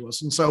to talk to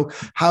us. And so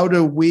how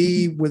do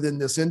we within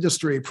this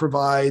industry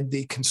provide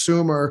the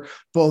consumer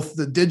both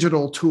the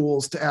digital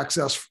tools to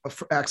access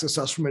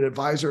us from an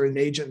advisor, an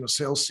agent, and a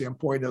sales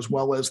standpoint, as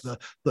well as the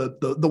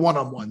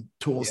one-on-one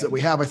tools that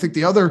we have? I think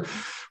the other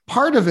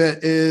part of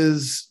it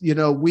is,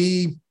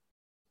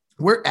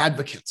 we're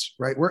advocates,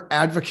 right? We're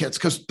advocates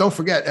because don't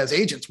forget, as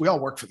agents, we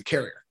all work for the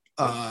carrier.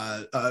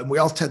 We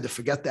all tend to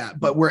forget that,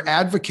 but we're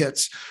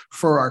advocates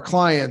for our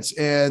clients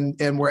and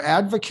we're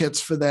advocates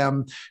for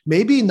them,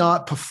 maybe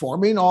not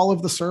performing all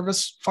of the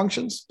service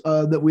functions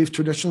that we've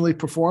traditionally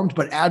performed,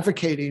 but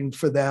advocating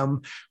for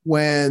them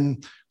when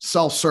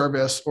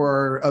self-service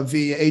or a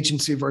VA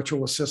agency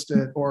virtual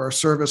assistant or a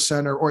service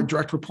center or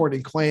direct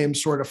reporting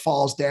claims sort of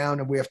falls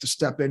down and we have to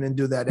step in and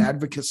do that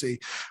advocacy.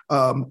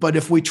 But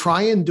if we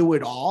try and do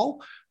it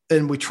all,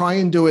 and we try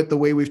and do it the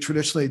way we've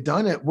traditionally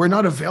done it, we're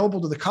not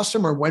available to the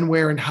customer when,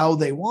 where, and how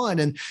they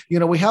want. And,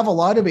 we have a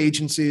lot of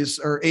agencies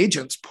or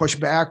agents push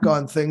back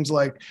on things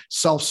like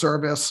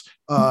self-service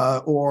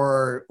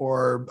or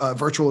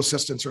virtual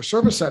assistants or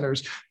service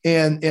centers.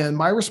 And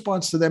my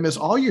response to them is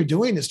all you're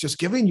doing is just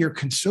giving your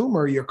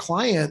consumer, your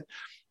client,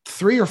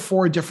 3 or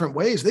 4 different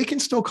ways. They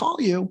can still call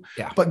you,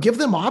 but give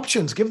them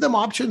options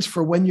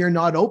for when you're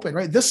not open,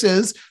 right? This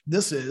is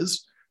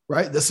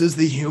right? This is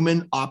the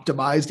human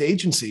optimized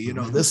agency. You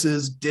know, this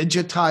is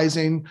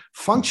digitizing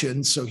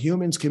functions so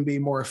humans can be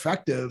more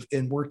effective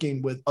in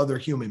working with other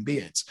human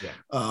beings. Yeah.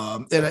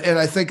 And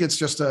I think it's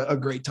just a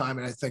great time.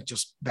 And I think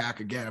just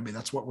back again, I mean,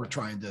 that's what we're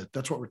trying to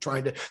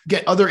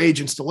get other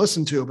agents to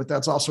listen to, but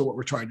that's also what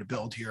we're trying to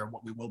build here and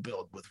what we will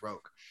build with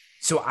Rogue.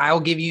 So I'll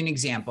give you an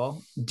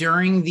example.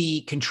 During the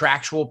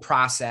contractual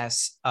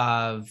process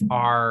of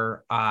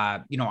our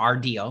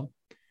deal,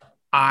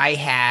 I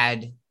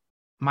had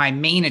my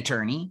main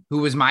attorney, who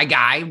was my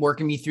guy,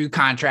 working me through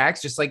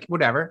contracts, just like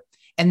whatever.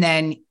 And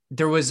then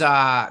there was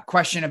a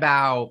question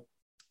about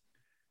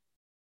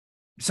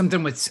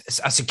something with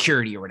a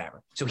security or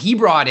whatever. So he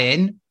brought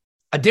in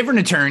a different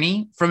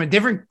attorney from a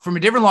different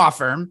law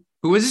firm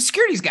who was a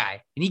securities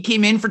guy. And he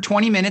came in for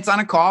 20 minutes on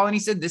a call and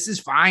he said, this is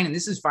fine. And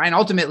this is fine.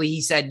 Ultimately,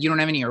 he said, you don't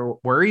have any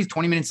worries.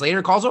 20 minutes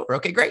later, call's over.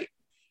 Okay, great.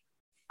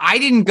 I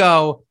didn't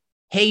go,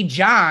 hey,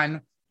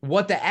 John,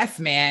 what the F,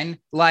 man?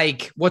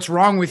 Like, what's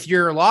wrong with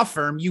your law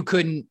firm? You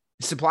couldn't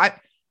supply,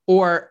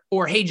 or,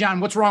 hey,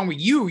 John, what's wrong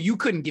with you? You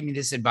couldn't give me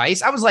this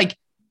advice. I was like,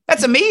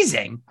 that's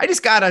amazing. I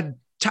just got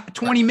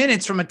 20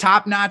 minutes from a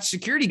top-notch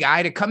security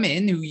guy to come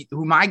in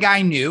who my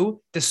guy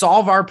knew to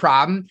solve our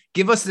problem,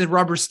 give us the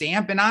rubber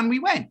stamp, and on we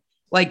went.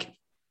 Like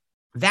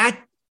that,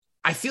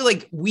 I feel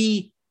like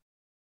to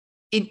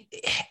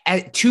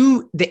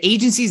the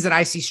agencies that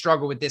I see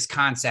struggle with this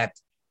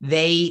concept,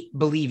 they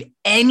believe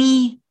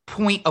any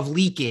point of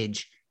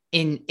leakage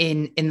in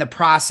the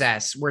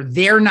process where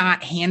they're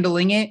not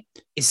handling it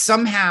is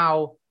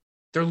somehow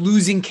they're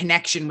losing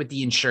connection with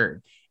the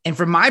insured. And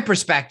from my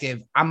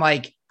perspective, I'm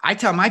like, I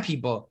tell my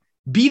people,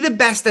 be the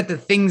best at the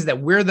things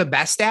that we're the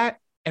best at,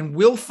 and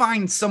we'll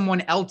find someone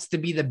else to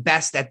be the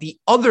best at the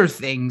other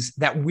things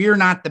that we're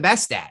not the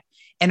best at.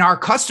 And our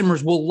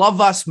customers will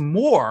love us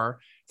more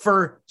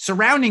for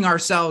surrounding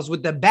ourselves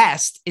with the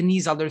best in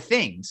these other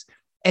things.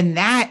 And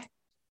that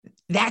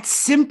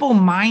simple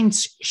mind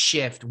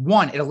shift,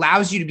 one, it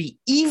allows you to be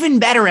even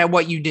better at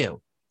what you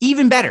do,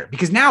 even better,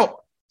 because now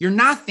you're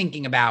not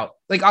thinking about,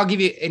 like, I'll give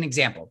you an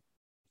example.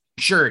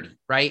 Surety,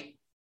 right?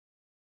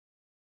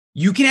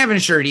 You can have an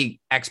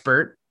surety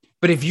expert,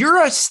 but if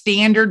you're a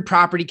standard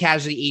property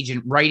casualty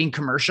agent writing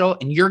commercial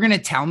and you're going to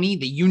tell me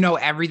that you know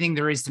everything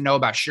there is to know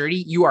about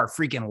surety, you are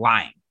freaking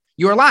lying.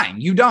 You are lying.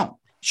 You don't.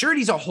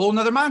 Surety is a whole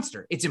nother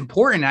monster. It's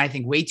important. And I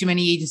think way too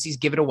many agencies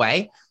give it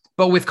away.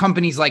 But with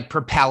companies like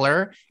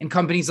Propeller and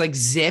companies like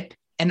Zip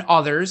and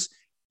others,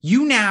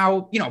 you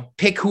now,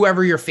 pick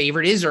whoever your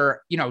favorite is,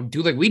 or,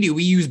 do like we do.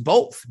 We use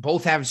both.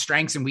 Both have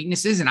strengths and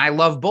weaknesses. And I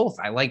love both.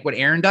 I like what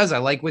Aaron does. I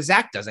like what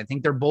Zach does. I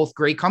think they're both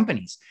great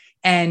companies.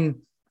 And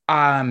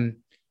do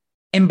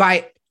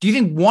you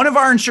think one of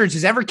our insureds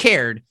has ever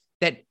cared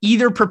that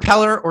either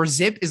Propeller or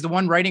Zip is the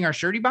one writing our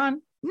surety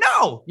bond?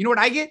 No. You know what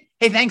I get?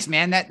 Hey, thanks,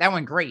 man. That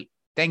went great.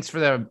 Thanks for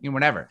the,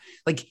 whatever.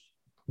 Like,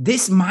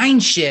 this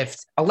mind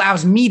shift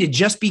allows me to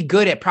just be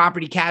good at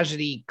property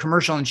casualty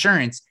commercial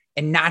insurance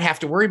and not have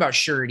to worry about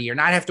surety or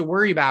not have to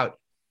worry about,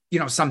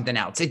 something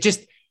else. It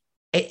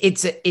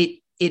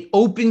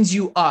opens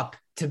you up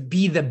to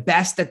be the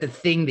best at the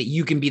thing that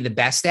you can be the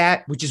best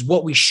at, which is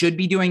what we should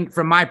be doing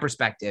from my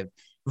perspective,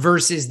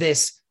 versus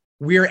this,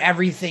 we're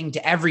everything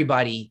to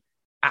everybody.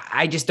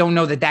 I just don't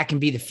know that can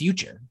be the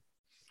future.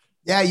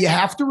 Yeah, you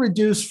have to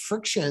reduce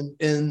friction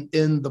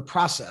in the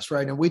process,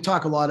 right? And we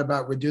talk a lot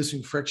about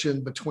reducing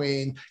friction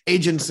between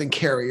agents and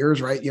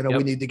carriers, right? Yep.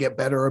 We need to get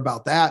better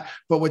about that.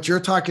 But what you're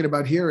talking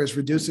about here is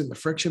reducing the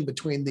friction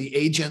between the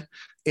agent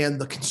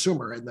and the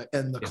consumer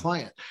and the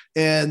client.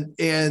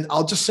 And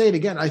I'll just say it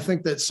again. I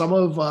think that some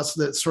of us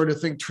that sort of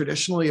think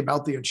traditionally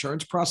about the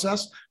insurance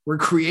process, we're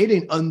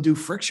creating undue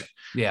friction.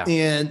 Yeah.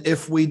 And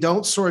if we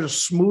don't sort of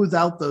smooth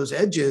out those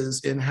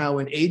edges in how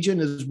an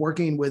agent is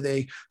working with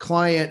a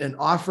client and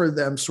offer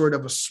them sort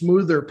of a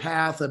smoother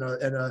path and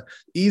a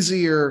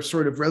easier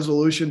sort of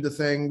resolution to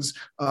things,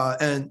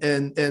 and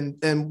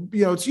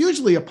it's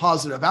usually a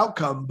positive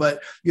outcome,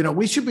 but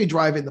we should be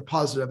driving the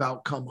positive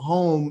outcome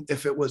home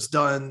if it was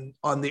done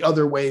on the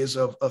other ways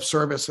of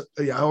service,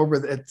 however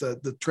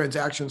the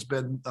transaction's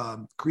been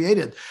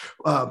created.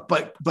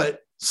 But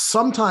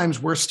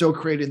sometimes we're still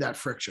creating that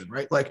friction,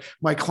 right? Like,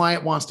 my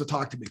client wants to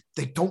talk to me.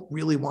 They don't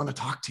really want to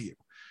talk to you,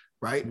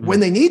 right? Mm-hmm. When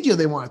they need you,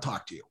 they want to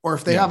talk to you. Or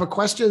if they have a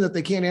question that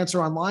they can't answer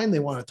online, they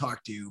want to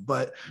talk to you.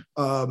 But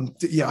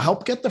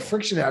help get the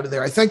friction out of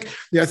there. I think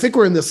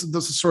we're in this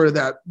is sort of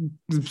that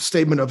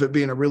statement of it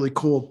being a really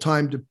cool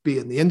time to be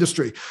in the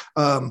industry.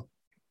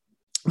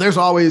 There's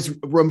always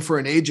room for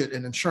an agent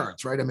in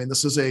insurance, right? I mean,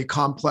 this is a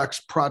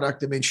complex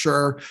product. I mean,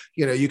 sure,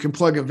 you can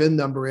plug a VIN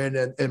number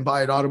in and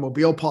buy an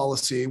automobile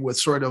policy with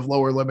sort of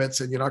lower limits,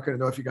 and you're not going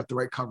to know if you got the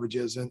right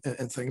coverages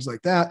and things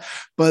like that.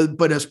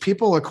 But as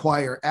people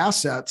acquire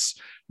assets,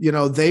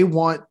 they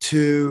want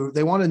to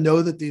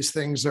know that these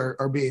things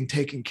are being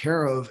taken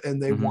care of,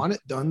 and they want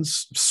it done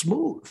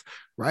smooth,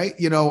 right?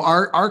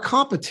 Our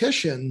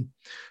competition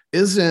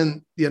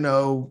isn't,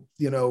 the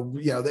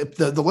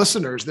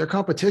listeners, their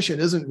competition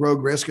isn't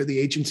Rogue Risk or the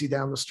agency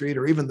down the street,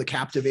 or even the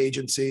captive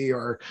agency,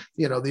 or,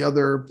 the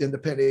other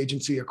independent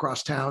agency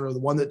across town, or the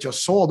one that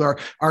just sold.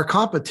 Our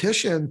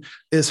competition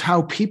is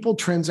how people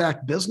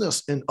transact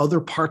business in other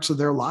parts of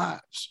their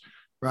lives.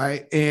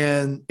 Right.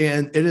 And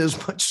it is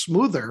much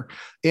smoother.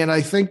 And I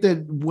think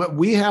that what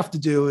we have to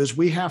do is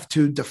we have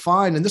to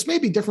define, and this may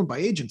be different by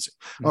agency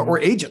or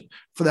agent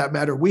for that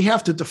matter. We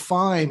have to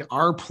define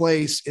our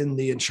place in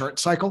the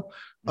insurance cycle,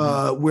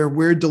 where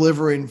we're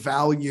delivering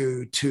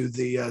value to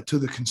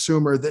the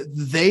consumer that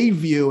they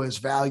view as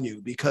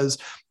value, because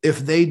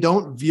if they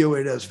don't view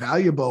it as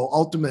valuable,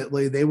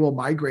 ultimately they will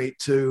migrate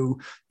to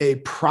a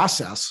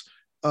process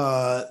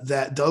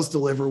that does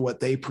deliver what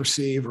they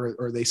perceive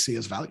or they see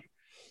as value.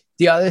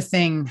 The other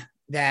thing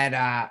that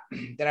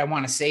I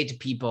want to say to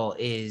people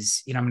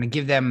is, I'm going to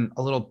give them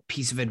a little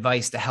piece of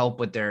advice to help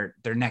with their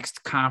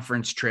next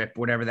conference trip,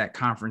 whatever that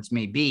conference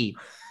may be,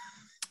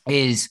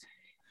 is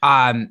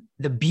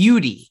the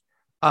beauty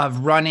of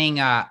running.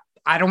 I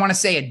don't want to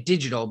say a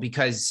digital,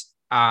 because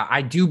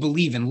I do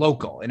believe in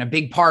local, and a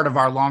big part of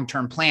our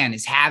long-term plan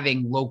is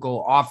having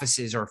local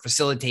offices or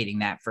facilitating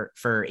that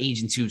for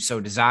agents who so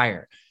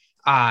desire.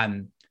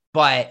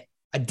 But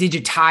a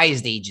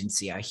digitized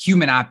agency, a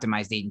human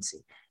optimized agency,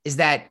 is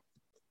that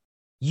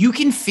you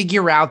can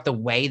figure out the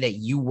way that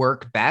you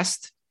work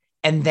best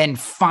and then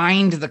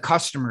find the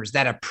customers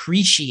that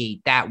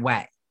appreciate that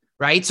way.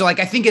 Right. So I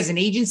think as an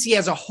agency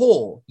as a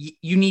whole,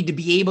 you need to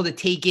be able to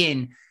take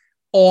in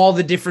all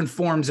the different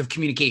forms of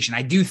communication.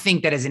 I do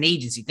think that as an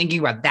agency,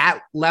 thinking about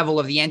that level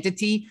of the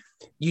entity,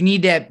 you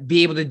need to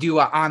be able to do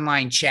an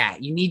online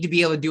chat. You need to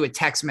be able to do a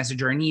text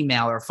message or an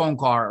email or a phone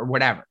call or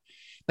whatever.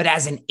 But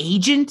as an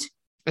agent,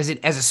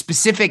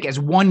 as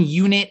one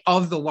unit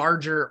of the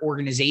larger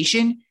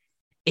organization,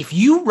 if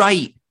you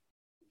write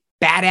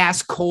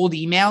badass cold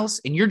emails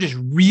and you're just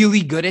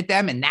really good at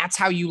them, and that's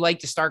how you like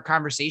to start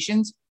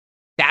conversations,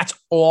 that's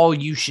all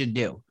you should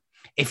do.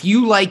 If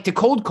you like to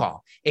cold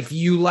call, if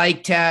you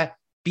like to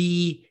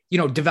be,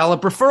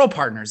 develop referral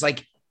partners,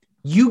 like,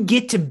 you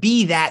get to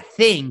be that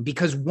thing,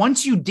 because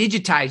once you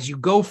digitize, you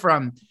go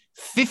from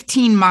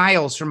 15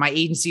 miles from my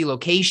agency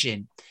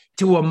location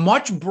to a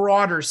much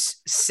broader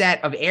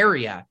set of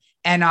area.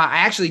 And I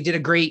actually did a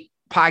great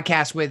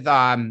podcast with,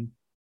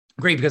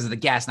 great because of the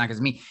guest, not because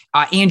of me,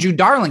 Andrew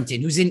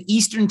Darlington, who's in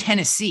Eastern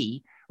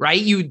Tennessee,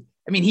 right?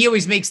 He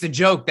always makes the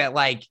joke that,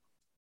 like,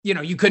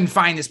 you couldn't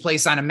find this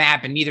place on a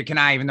map, and neither can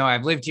I, even though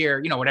I've lived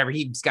here, whatever.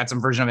 He's got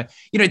some version of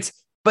it,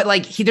 but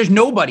like, there's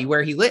nobody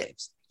where he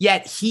lives.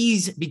 Yet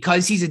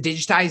because he's a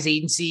digitized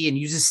agency and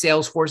uses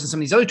Salesforce and some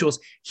of these other tools,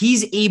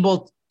 he's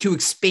able to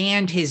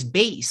expand his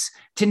base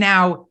to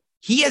now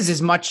he has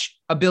as much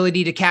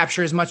ability to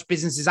capture as much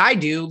business as I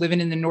do,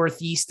 living in the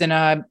Northeast in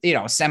a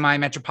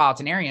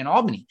semi-metropolitan area in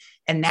Albany.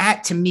 And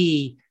that, to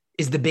me,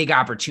 is the big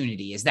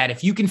opportunity, is that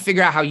if you can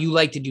figure out how you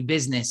like to do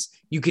business,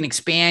 you can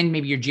expand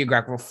maybe your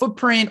geographical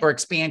footprint or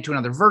expand to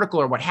another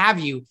vertical or what have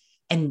you,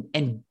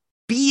 and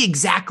be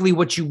exactly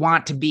what you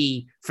want to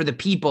be for the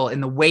people in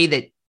the way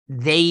that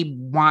they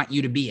want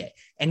you to be it.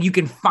 And you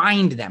can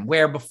find them,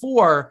 where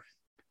before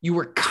you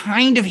were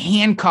kind of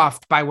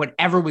handcuffed by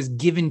whatever was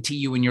given to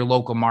you in your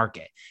local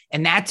market.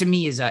 And that, to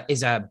me, is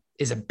a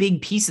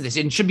big piece of this,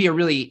 and should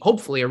be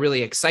hopefully a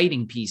really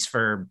exciting piece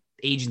for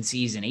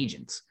agencies and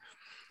agents.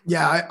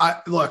 Yeah,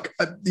 I look,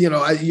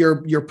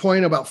 your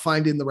point about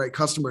finding the right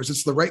customers,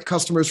 it's the right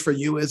customers for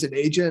you as an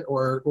agent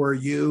or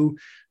you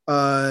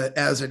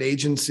as an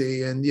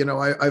agency. And,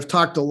 I've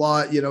talked a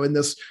lot, in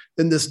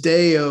this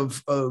day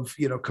of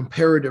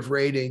comparative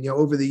rating,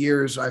 over the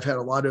years, I've had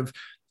a lot of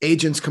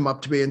agents come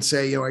up to me and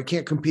say, I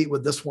can't compete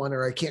with this one,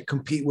 or I can't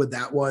compete with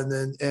that one.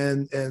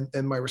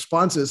 And my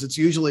response is, it's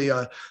usually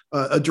a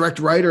direct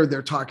writer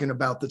they're talking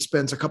about that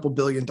spends a couple $2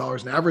 billion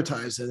in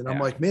advertising. And I'm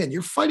like, man,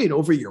 you're fighting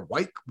over your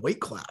weight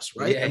class,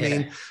 right? Yeah,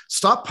 mean,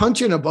 stop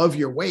punching above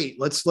your weight.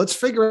 Let's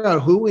figure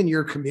out who in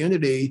your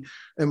community,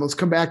 and let's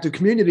come back to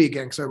community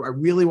again, because I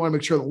really want to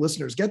make sure the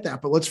listeners get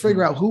that, but let's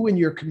figure out who in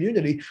your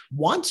community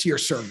wants your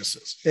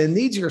services and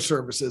needs your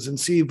services and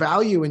see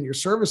value in your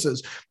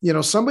services.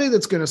 Somebody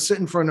that's going to sit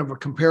in front of a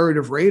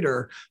comparative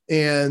rater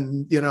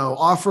and,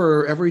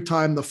 offer every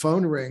time the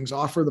phone rings,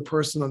 offer the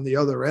person on the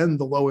other end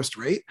the lowest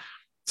rate.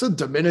 It's a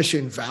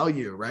diminishing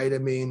value, right? I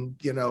mean,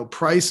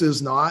 price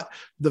is not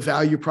the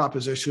value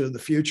proposition of the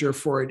future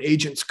for an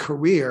agent's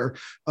career.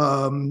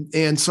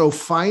 And so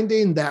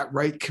finding that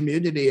right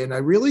community, and I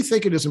really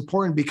think it is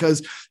important,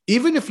 because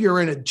even if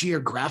you're in a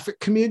geographic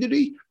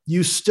community,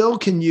 you still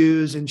can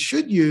use and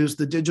should use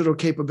the digital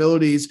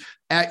capabilities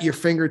at your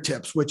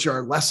fingertips, which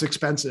are less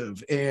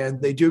expensive, and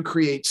they do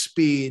create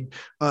speed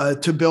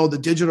to build a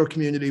digital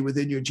community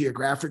within your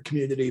geographic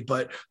community.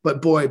 But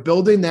boy,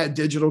 building that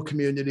digital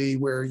community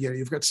where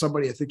you've got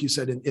somebody, I think you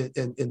said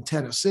in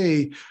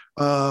Tennessee,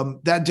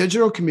 that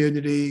digital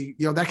community,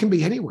 that can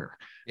be anywhere.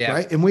 Yeah.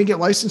 Right. And we get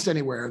licensed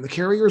anywhere, and the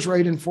carrier's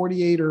right in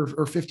 48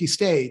 or 50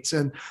 states.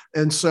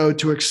 And so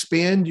to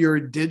expand your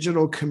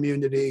digital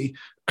community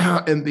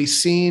and be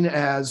seen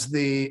as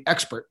the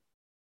expert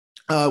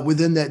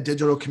within that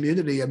digital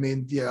community. I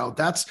mean,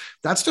 that's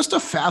just a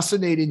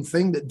fascinating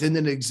thing that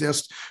didn't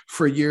exist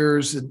for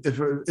years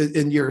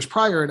in years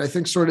prior. And I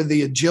think sort of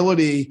the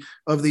agility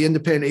of the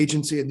independent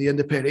agency and the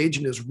independent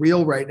agent is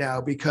real right now,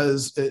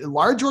 because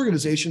large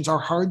organizations are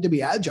hard to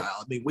be agile.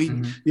 I mean, we,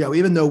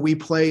 even though we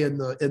play in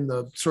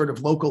the sort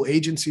of local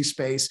agency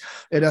space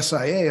at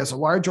SIA, as a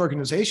large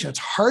organization, it's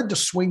hard to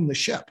swing the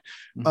ship.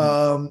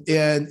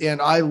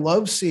 And I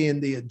love seeing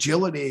the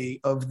agility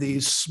of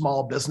these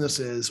small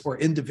businesses or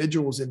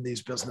individuals in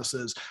these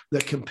businesses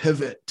that can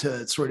pivot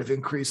to sort of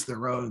increase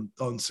their own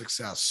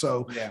success.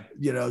 So,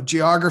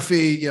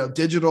 geography,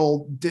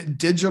 digital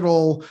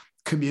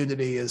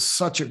community is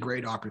such a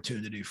great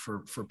opportunity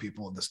for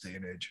people in this day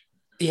and age.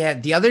 Yeah.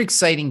 The other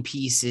exciting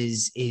piece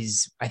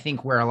is I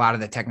think where a lot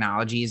of the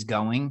technology is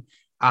going.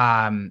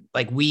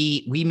 Like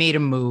we made a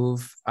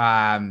move,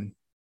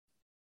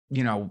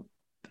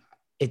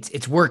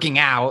 it's working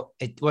out.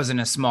 It wasn't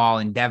a small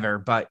endeavor,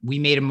 but we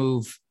made a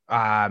move,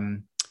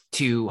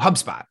 to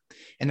HubSpot.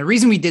 And the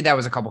reason we did that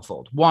was a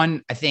couplefold.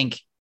 One, I think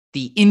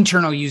the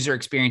internal user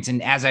experience,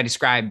 and as I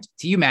described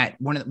to you, Matt,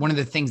 one of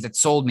the things that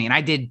sold me, and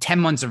I did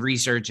 10 months of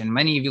research, and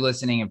many of you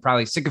listening are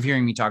probably sick of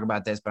hearing me talk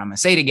about this, but I'm going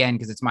to say it again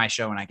because it's my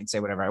show and I can say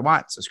whatever I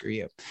want. So screw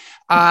you.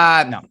 No,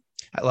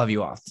 I love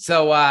you all.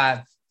 So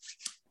I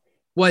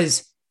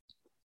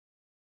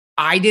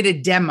did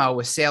a demo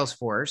with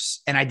Salesforce,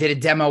 and I did a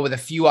demo with a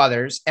few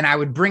others, and I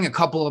would bring a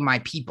couple of my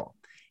people.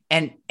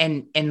 And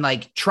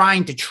like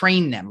trying to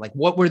train them, like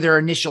what were their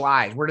initial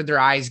eyes? Where did their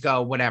eyes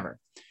go? Whatever.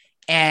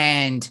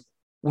 And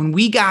when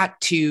we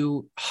got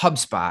to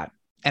HubSpot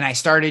and I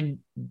started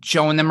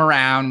showing them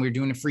around, we were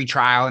doing a free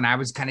trial and I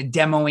was kind of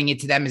demoing it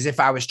to them as if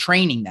I was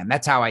training them.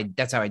 That's how I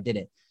did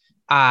it.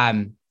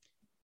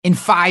 In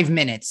 5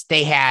 minutes,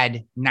 they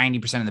had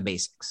 90% of the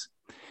basics.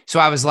 So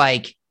I was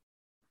like,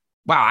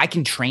 wow, I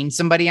can train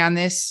somebody on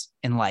this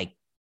in like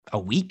a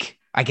week.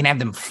 I can have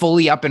them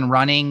fully up and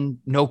running,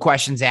 no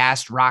questions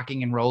asked,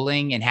 rocking and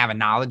rolling, and have a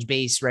knowledge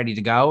base ready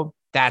to go.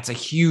 That's a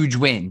huge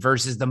win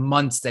versus the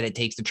months that it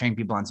takes to train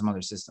people on some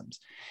other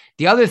systems.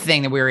 The other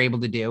thing that we were able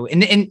to do,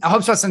 and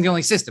HubSpot's not the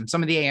only system.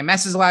 Some of the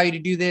AMSs allow you to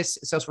do this.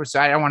 Salesforce, so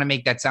I don't want to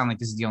make that sound like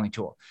this is the only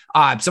tool.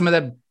 Some of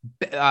the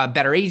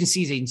better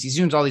agencies,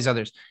 Zooms, all these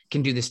others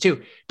can do this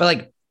too. But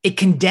like it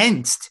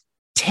condensed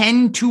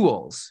 10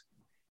 tools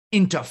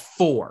into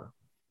 4.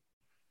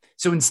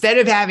 So instead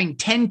of having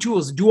 10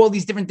 tools to do all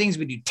these different things,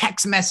 we do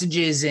text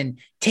messages and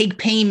take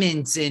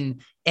payments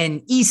and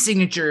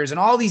e-signatures and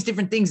all these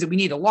different things that we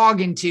need to log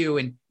into,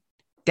 and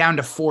down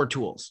to 4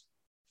 tools.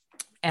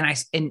 And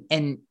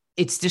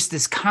it's just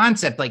this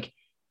concept, like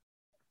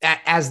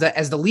as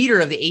the leader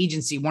of the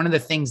agency, one of the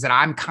things that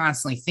I'm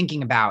constantly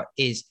thinking about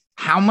is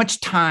how much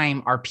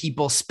time are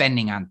people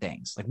spending on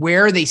things? Like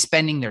where are they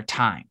spending their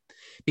time?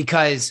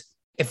 Because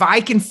if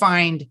I can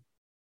find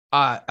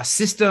a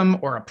system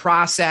or a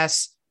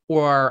process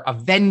or a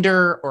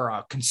vendor or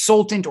a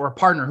consultant or a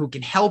partner who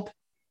can help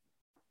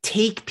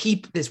take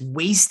people, this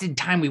wasted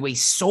time, we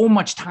waste so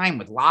much time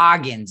with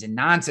logins and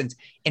nonsense,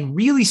 and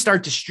really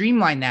start to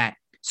streamline that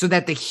so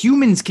that the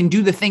humans can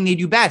do the thing they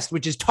do best,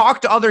 which is talk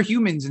to other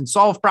humans and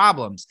solve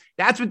problems.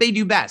 That's what they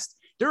do best.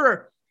 There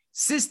are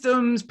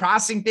systems,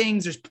 processing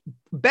things, there's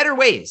better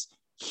ways.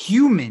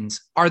 Humans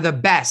are the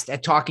best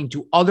at talking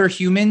to other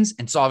humans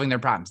and solving their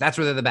problems. That's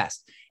where they're the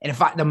best. And if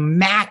I want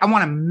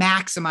to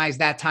maximize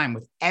that time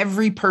with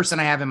every person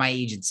I have in my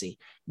agency,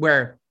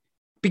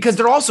 because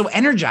they're also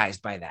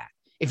energized by that.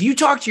 If you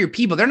talk to your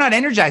people, they're not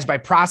energized by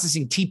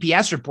processing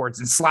TPS reports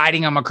and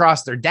sliding them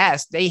across their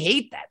desk. They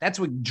hate that. That's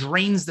what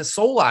drains the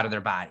soul out of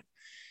their body.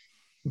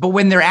 But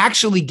when they're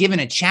actually given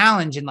a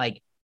challenge, and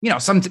like,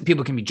 some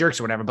people can be jerks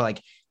or whatever, but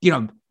like,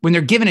 when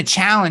they're given a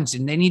challenge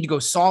and they need to go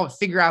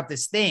figure out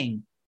this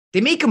thing,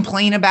 they may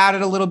complain about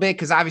it a little bit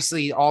because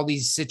obviously all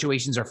these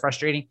situations are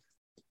frustrating.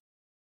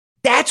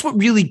 That's what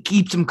really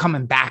keeps them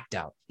coming back,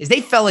 though, is they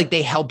felt like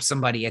they helped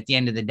somebody at the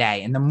end of the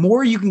day. And the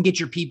more you can get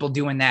your people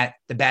doing that,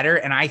 the better.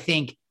 And I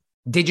think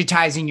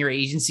digitizing your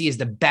agency is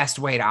the best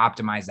way to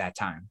optimize that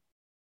time.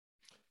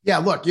 Yeah,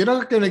 look, you're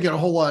not going to get a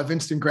whole lot of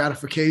instant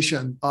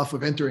gratification off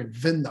of entering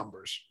VIN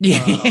numbers.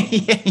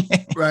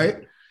 Right?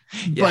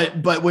 Yeah.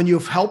 But when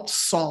you've helped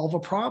solve a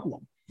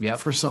problem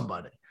for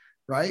somebody,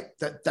 right?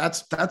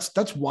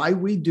 That's why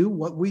we do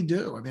what we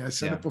do. I mean, I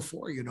said it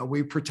before,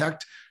 we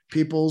protect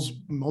people's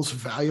most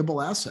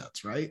valuable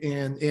assets, right?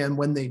 And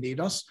when they need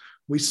us,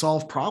 we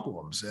solve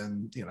problems.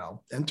 And,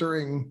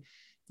 entering,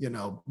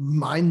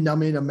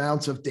 mind-numbing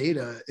amounts of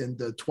data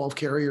into 12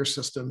 carrier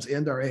systems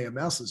and our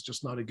AMS is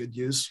just not a good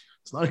use.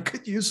 It's not a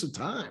good use of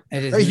time.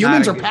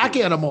 Humans are pack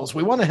animals.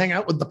 We want to hang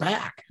out with the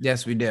pack.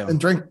 Yes, we do. And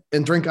drink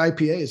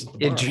IPAs at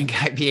the bar. Drink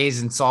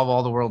IPAs and solve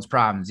all the world's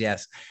problems.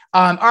 Yes.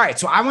 All right.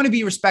 So I want to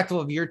be respectful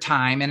of your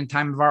time and the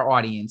time of our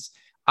audience.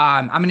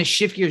 I'm going to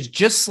shift gears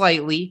just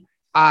slightly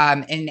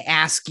and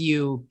ask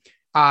you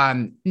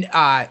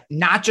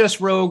not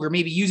just Rogue, or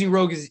maybe using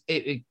Rogue as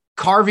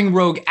carving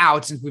Rogue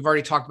out, since we've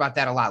already talked about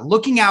that a lot.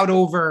 Looking out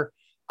over,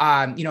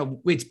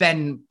 it's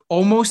been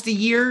almost a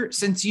year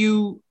since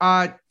you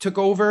took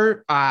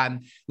over,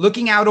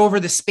 looking out over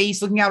the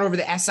space, looking out over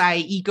the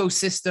SI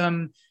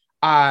ecosystem.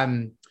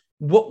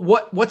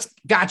 What's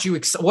got you?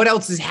 What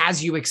else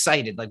has you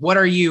excited? Like, what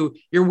are you're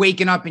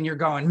waking up and you're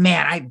going,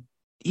 man,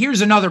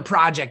 here's another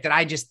project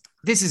that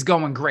this is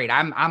going great.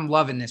 I'm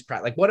loving this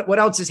project. Like what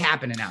else is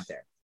happening out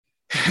there?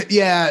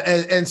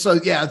 Yeah. And so,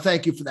 yeah,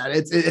 thank you for that.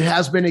 It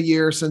has been a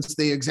year since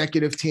the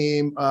executive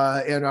team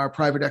and our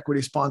private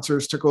equity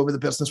sponsors took over the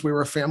business. We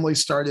were a family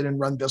started and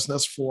run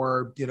business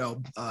for,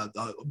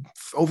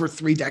 over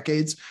 3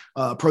 decades,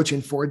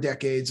 approaching 4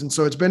 decades. And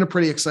so it's been a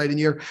pretty exciting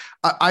year.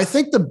 I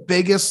think the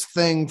biggest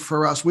thing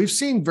for us, we've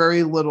seen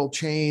very little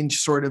change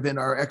sort of in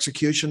our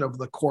execution of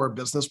the core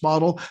business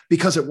model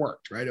because it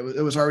worked, right?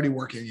 It was already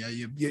working. Yeah.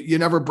 You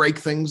never break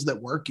things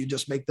that work. You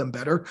just make them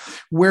better.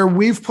 Where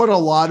we've put a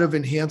lot of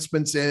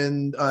enhancements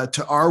in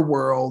to our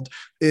world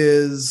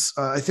is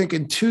I think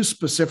in 2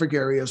 specific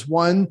areas.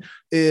 One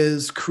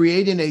is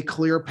creating a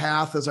clear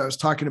path, as I was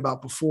talking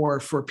about before,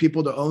 for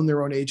people to own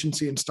their own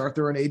agency and start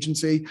their own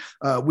agency.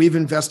 We've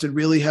invested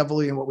really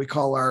heavily in what we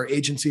call our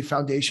Agency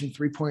Foundation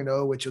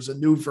 3.0, which is a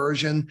new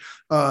version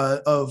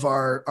of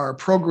our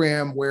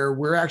program where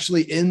we're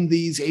actually in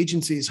these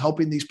agencies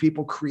helping these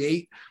people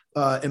create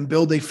and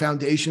build a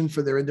foundation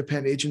for their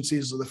independent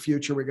agencies of the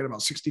future. We got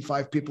about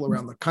 65 people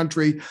around the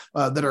country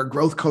that are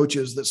growth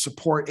coaches that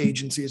support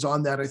agencies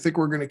on that. I think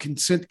we're going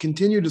to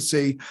continue to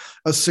see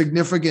a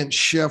significant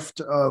shift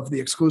of the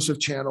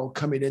exclusive channel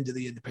coming into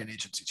the independent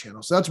agency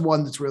channel. So that's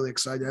one that's really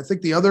exciting. I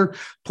think the other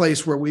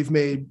place where we've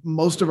made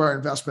most of our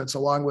investments,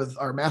 along with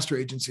our master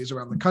agencies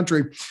around the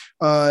country,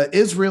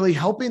 is really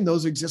helping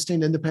those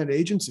existing independent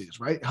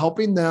agencies, right?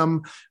 Helping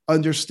them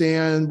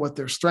understand what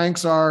their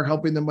strengths are,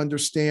 helping them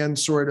understand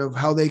sort of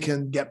how they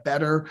can get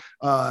better,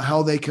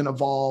 how they can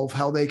evolve,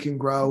 how they can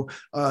grow.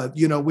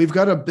 We've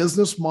got a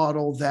business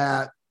model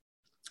that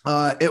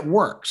it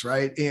works,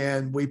 right?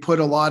 And we put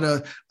a lot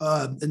of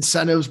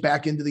incentives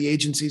back into the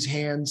agency's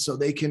hands so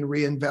they can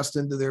reinvest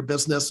into their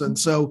business. And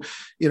so,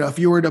 if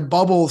you were to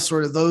bubble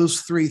sort of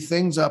those 3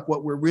 things up,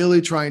 what we're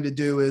really trying to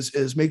do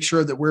is make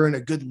sure that we're in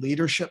a good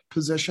leadership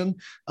position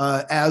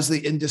as the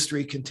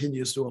industry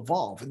continues to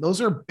evolve. And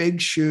those are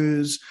big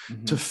shoes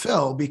to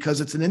fill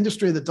because it's an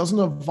industry that doesn't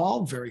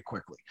evolve very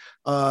quickly.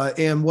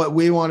 And what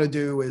we want to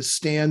do is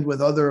stand with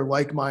other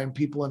like-minded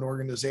people and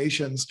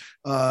organizations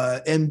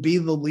and be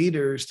the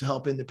leaders to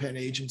help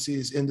independent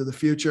agencies into the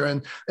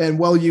future. And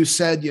well, you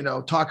said,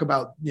 talk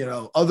about,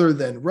 other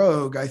than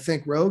Rogue, I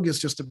think Rogue is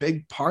just a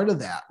big part of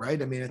that,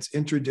 right? I mean, it's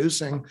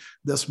introducing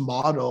this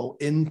model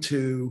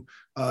into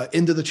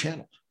the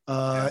channel.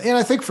 And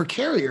I think for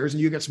carriers,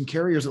 and you get some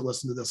carriers that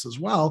listen to this as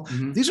well,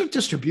 these are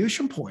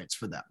distribution points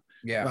for them.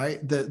 Yeah. Right.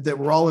 That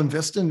we're all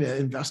investing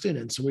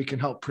in so we can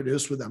help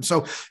produce with them.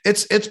 So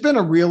it's been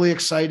a really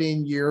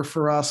exciting year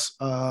for us.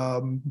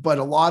 But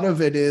a lot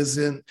of it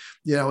isn't,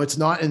 it's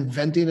not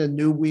inventing a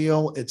new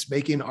wheel. It's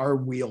making our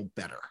wheel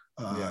better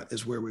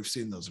is where we've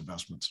seen those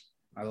investments.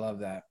 I love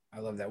that.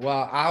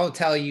 Well, I'll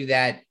tell you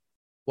that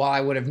while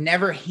I would have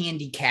never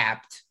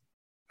handicapped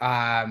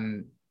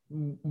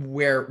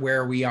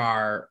where we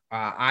are,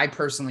 I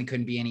personally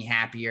couldn't be any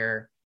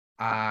happier.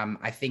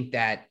 I think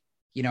that,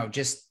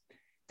 just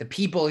the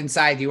people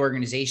inside the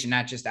organization,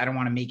 not just, I don't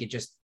want to make it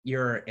just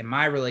you're in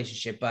my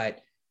relationship,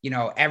 but,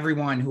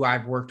 everyone who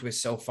I've worked with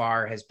so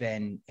far has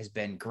been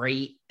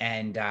great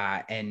and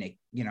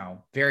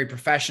very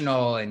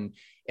professional. And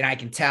I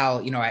can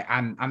tell,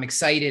 I'm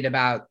excited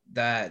about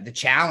the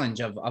challenge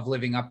of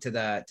living up to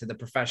the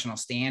professional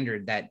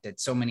standard that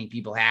so many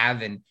people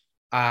have. And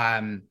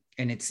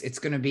it's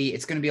going to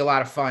be a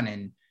lot of fun.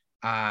 And,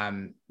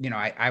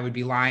 I would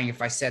be lying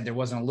if I said there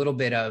wasn't a little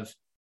bit of,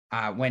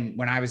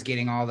 when I was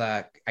getting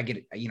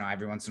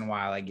every once in a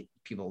while,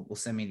 people will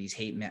send me these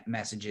hate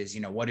messages,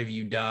 what have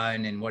you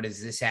done? And what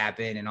does this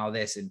happen? And all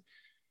this. And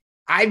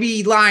I'd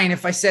be lying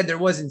if I said there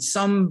wasn't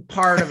some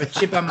part of a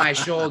chip on my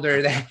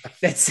shoulder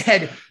that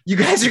said, you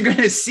guys are going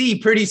to see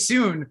pretty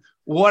soon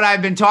what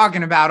I've been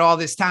talking about all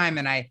this time.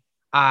 And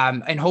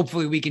and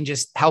hopefully we can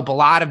just help a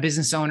lot of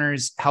business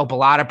owners, help a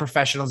lot of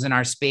professionals in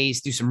our space,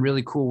 do some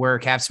really cool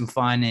work, have some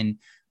fun. And,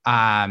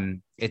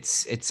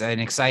 it's an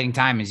exciting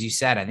time. As you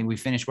said, I think we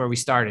finished where we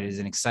started. It's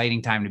an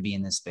exciting time to be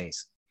in this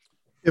space.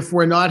 If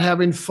we're not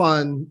having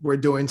fun, we're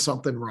doing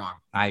something wrong.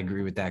 I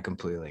agree with that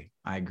completely.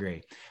 I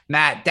agree.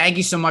 Matt, thank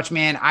you so much,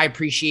 man. I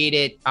appreciate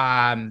it.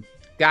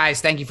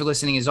 Guys, thank you for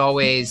listening as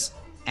always.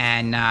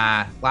 And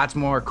lots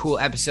more cool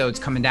episodes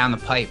coming down the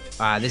pipe.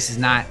 This is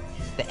not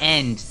the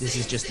end. This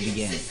is just the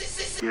beginning.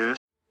 Yes.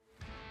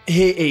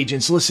 Hey,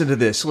 agents, listen to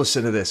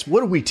this.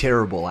 What are we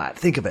terrible at?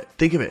 Think of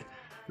it.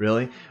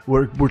 Really?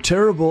 We're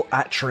terrible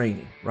at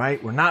training,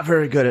 right? We're not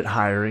very good at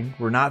hiring.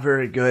 We're not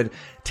very good,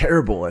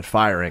 terrible at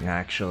firing,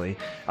 actually.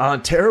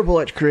 Terrible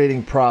at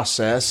creating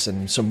process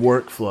and some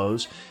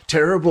workflows.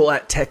 Terrible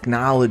at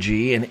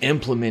technology and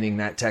implementing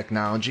that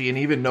technology and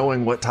even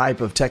knowing what type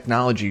of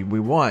technology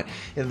we want.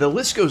 And the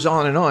list goes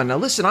on and on. Now,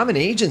 listen, I'm an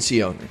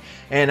agency owner,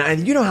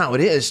 and you know how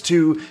it is.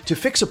 To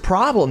fix a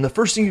problem, the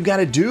first thing you got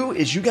to do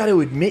is you got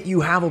to admit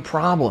you have a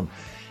problem.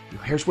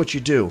 Here's what you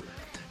do.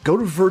 Go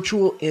to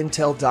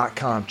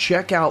virtualintel.com.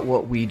 Check out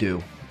what we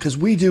do, because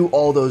we do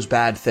all those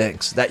bad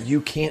things that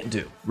you can't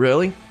do,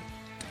 really.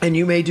 And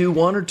you may do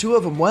one or two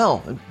of them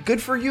well.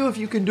 Good for you if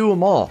you can do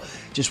them all.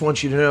 Just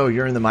want you to know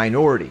you're in the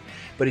minority.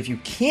 But if you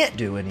can't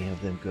do any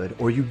of them good,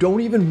 or you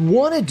don't even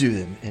want to do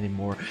them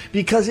anymore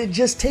because it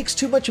just takes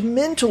too much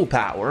mental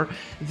power,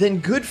 then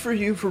good for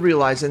you for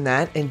realizing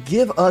that, and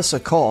give us a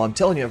call. I'm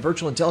telling you, in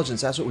Virtual Intelligence,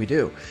 that's what we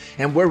do.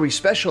 And where we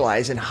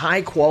specialize in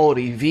high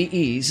quality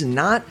VEs,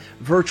 not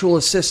virtual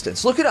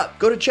assistants. Look it up.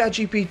 Go to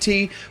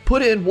ChatGPT,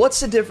 put in what's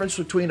the difference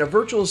between a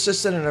virtual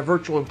assistant and a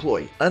virtual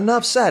employee.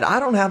 Enough said. I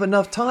don't have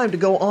enough time to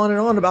go on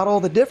and on about all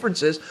the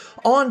differences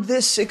on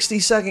this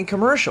 60-second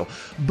commercial.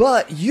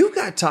 But you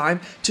got time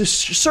to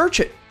search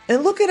it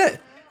and look at it.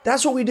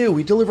 That's what we do.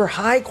 We deliver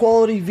high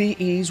quality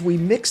VEs. We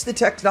mix the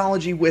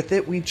technology with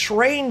it. We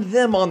train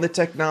them on the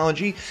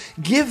technology,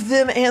 give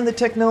them and the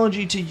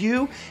technology to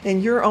you,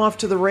 and you're off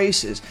to the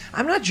races.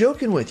 I'm not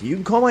joking with you. You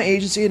can call my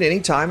agency at any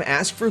time,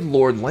 ask for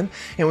Lordland,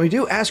 and we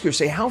do ask her,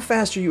 say, how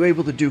fast are you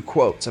able to do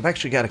quotes? I've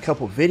actually got a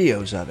couple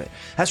videos of it.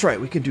 That's right.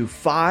 We can do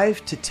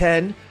 5 to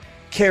 10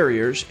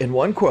 carriers in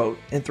one quote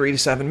in 3 to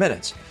 7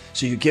 minutes.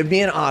 So you give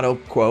me an auto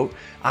quote,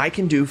 I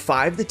can do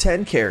 5 to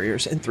 10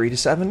 carriers in 3 to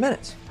 7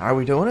 minutes. How are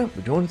we doing it?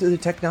 We're doing it through the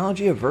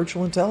technology of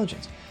virtual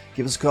intelligence.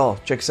 Give us a call.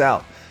 Check us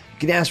out. You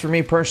can ask for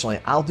me personally.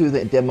 I'll do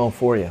the demo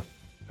for you.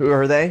 Who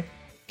are they?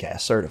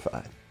 CAS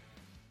certified.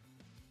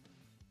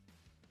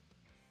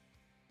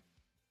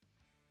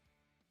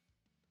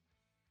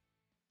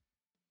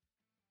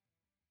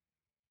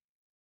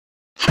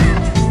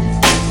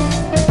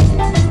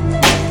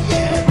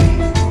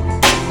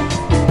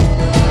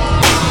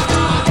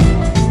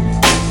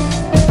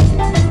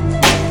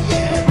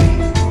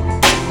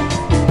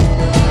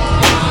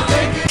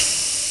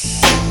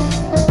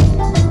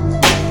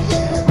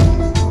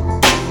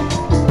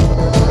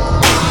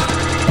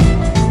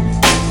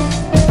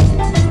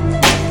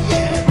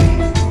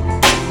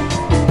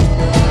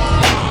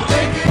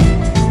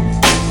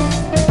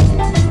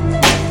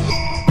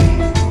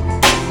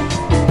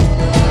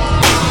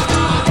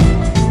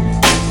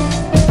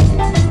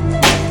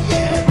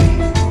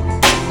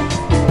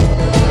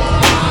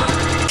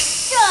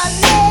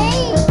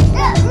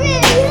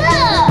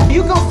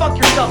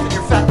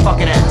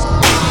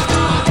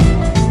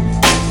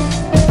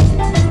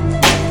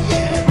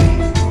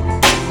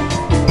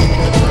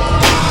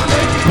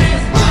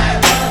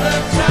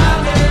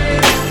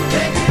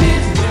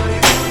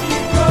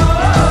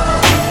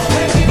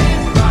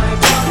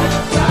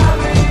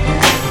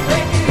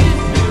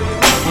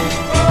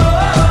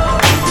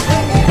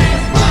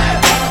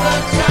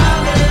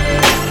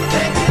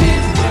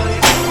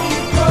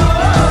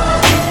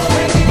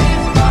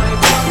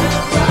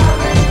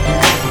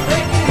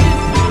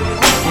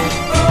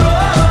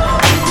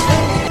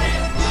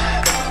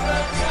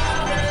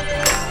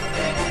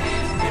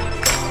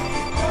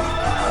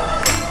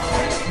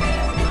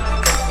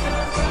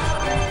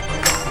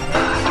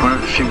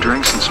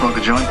 Drinks and smoke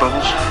a joint,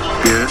 Bubbles?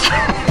 Yes.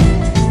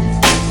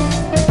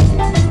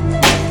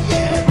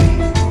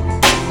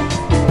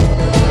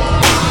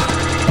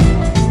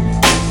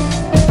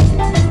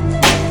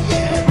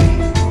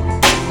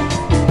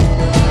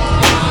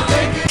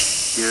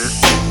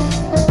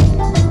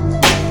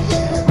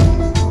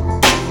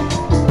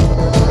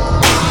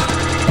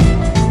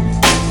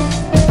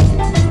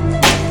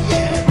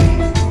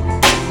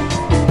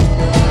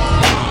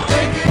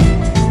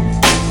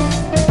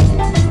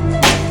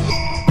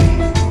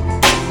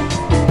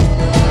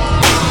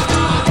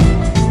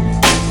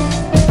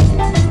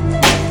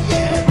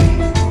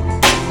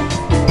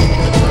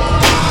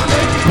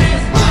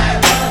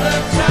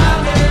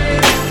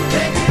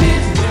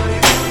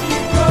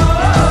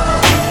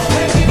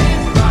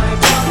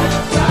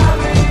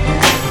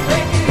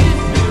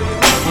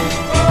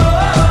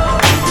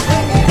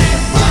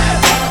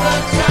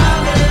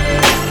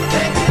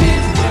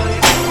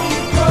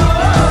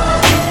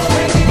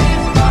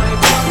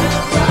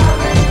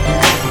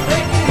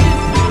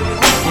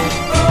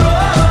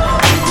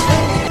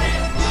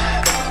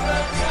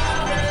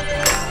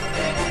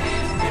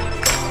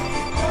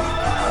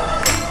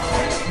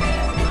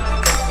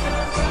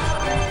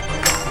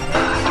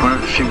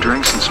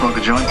 Drinks and smoke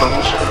a joint,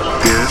 Bubbles?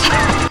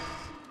 Yes.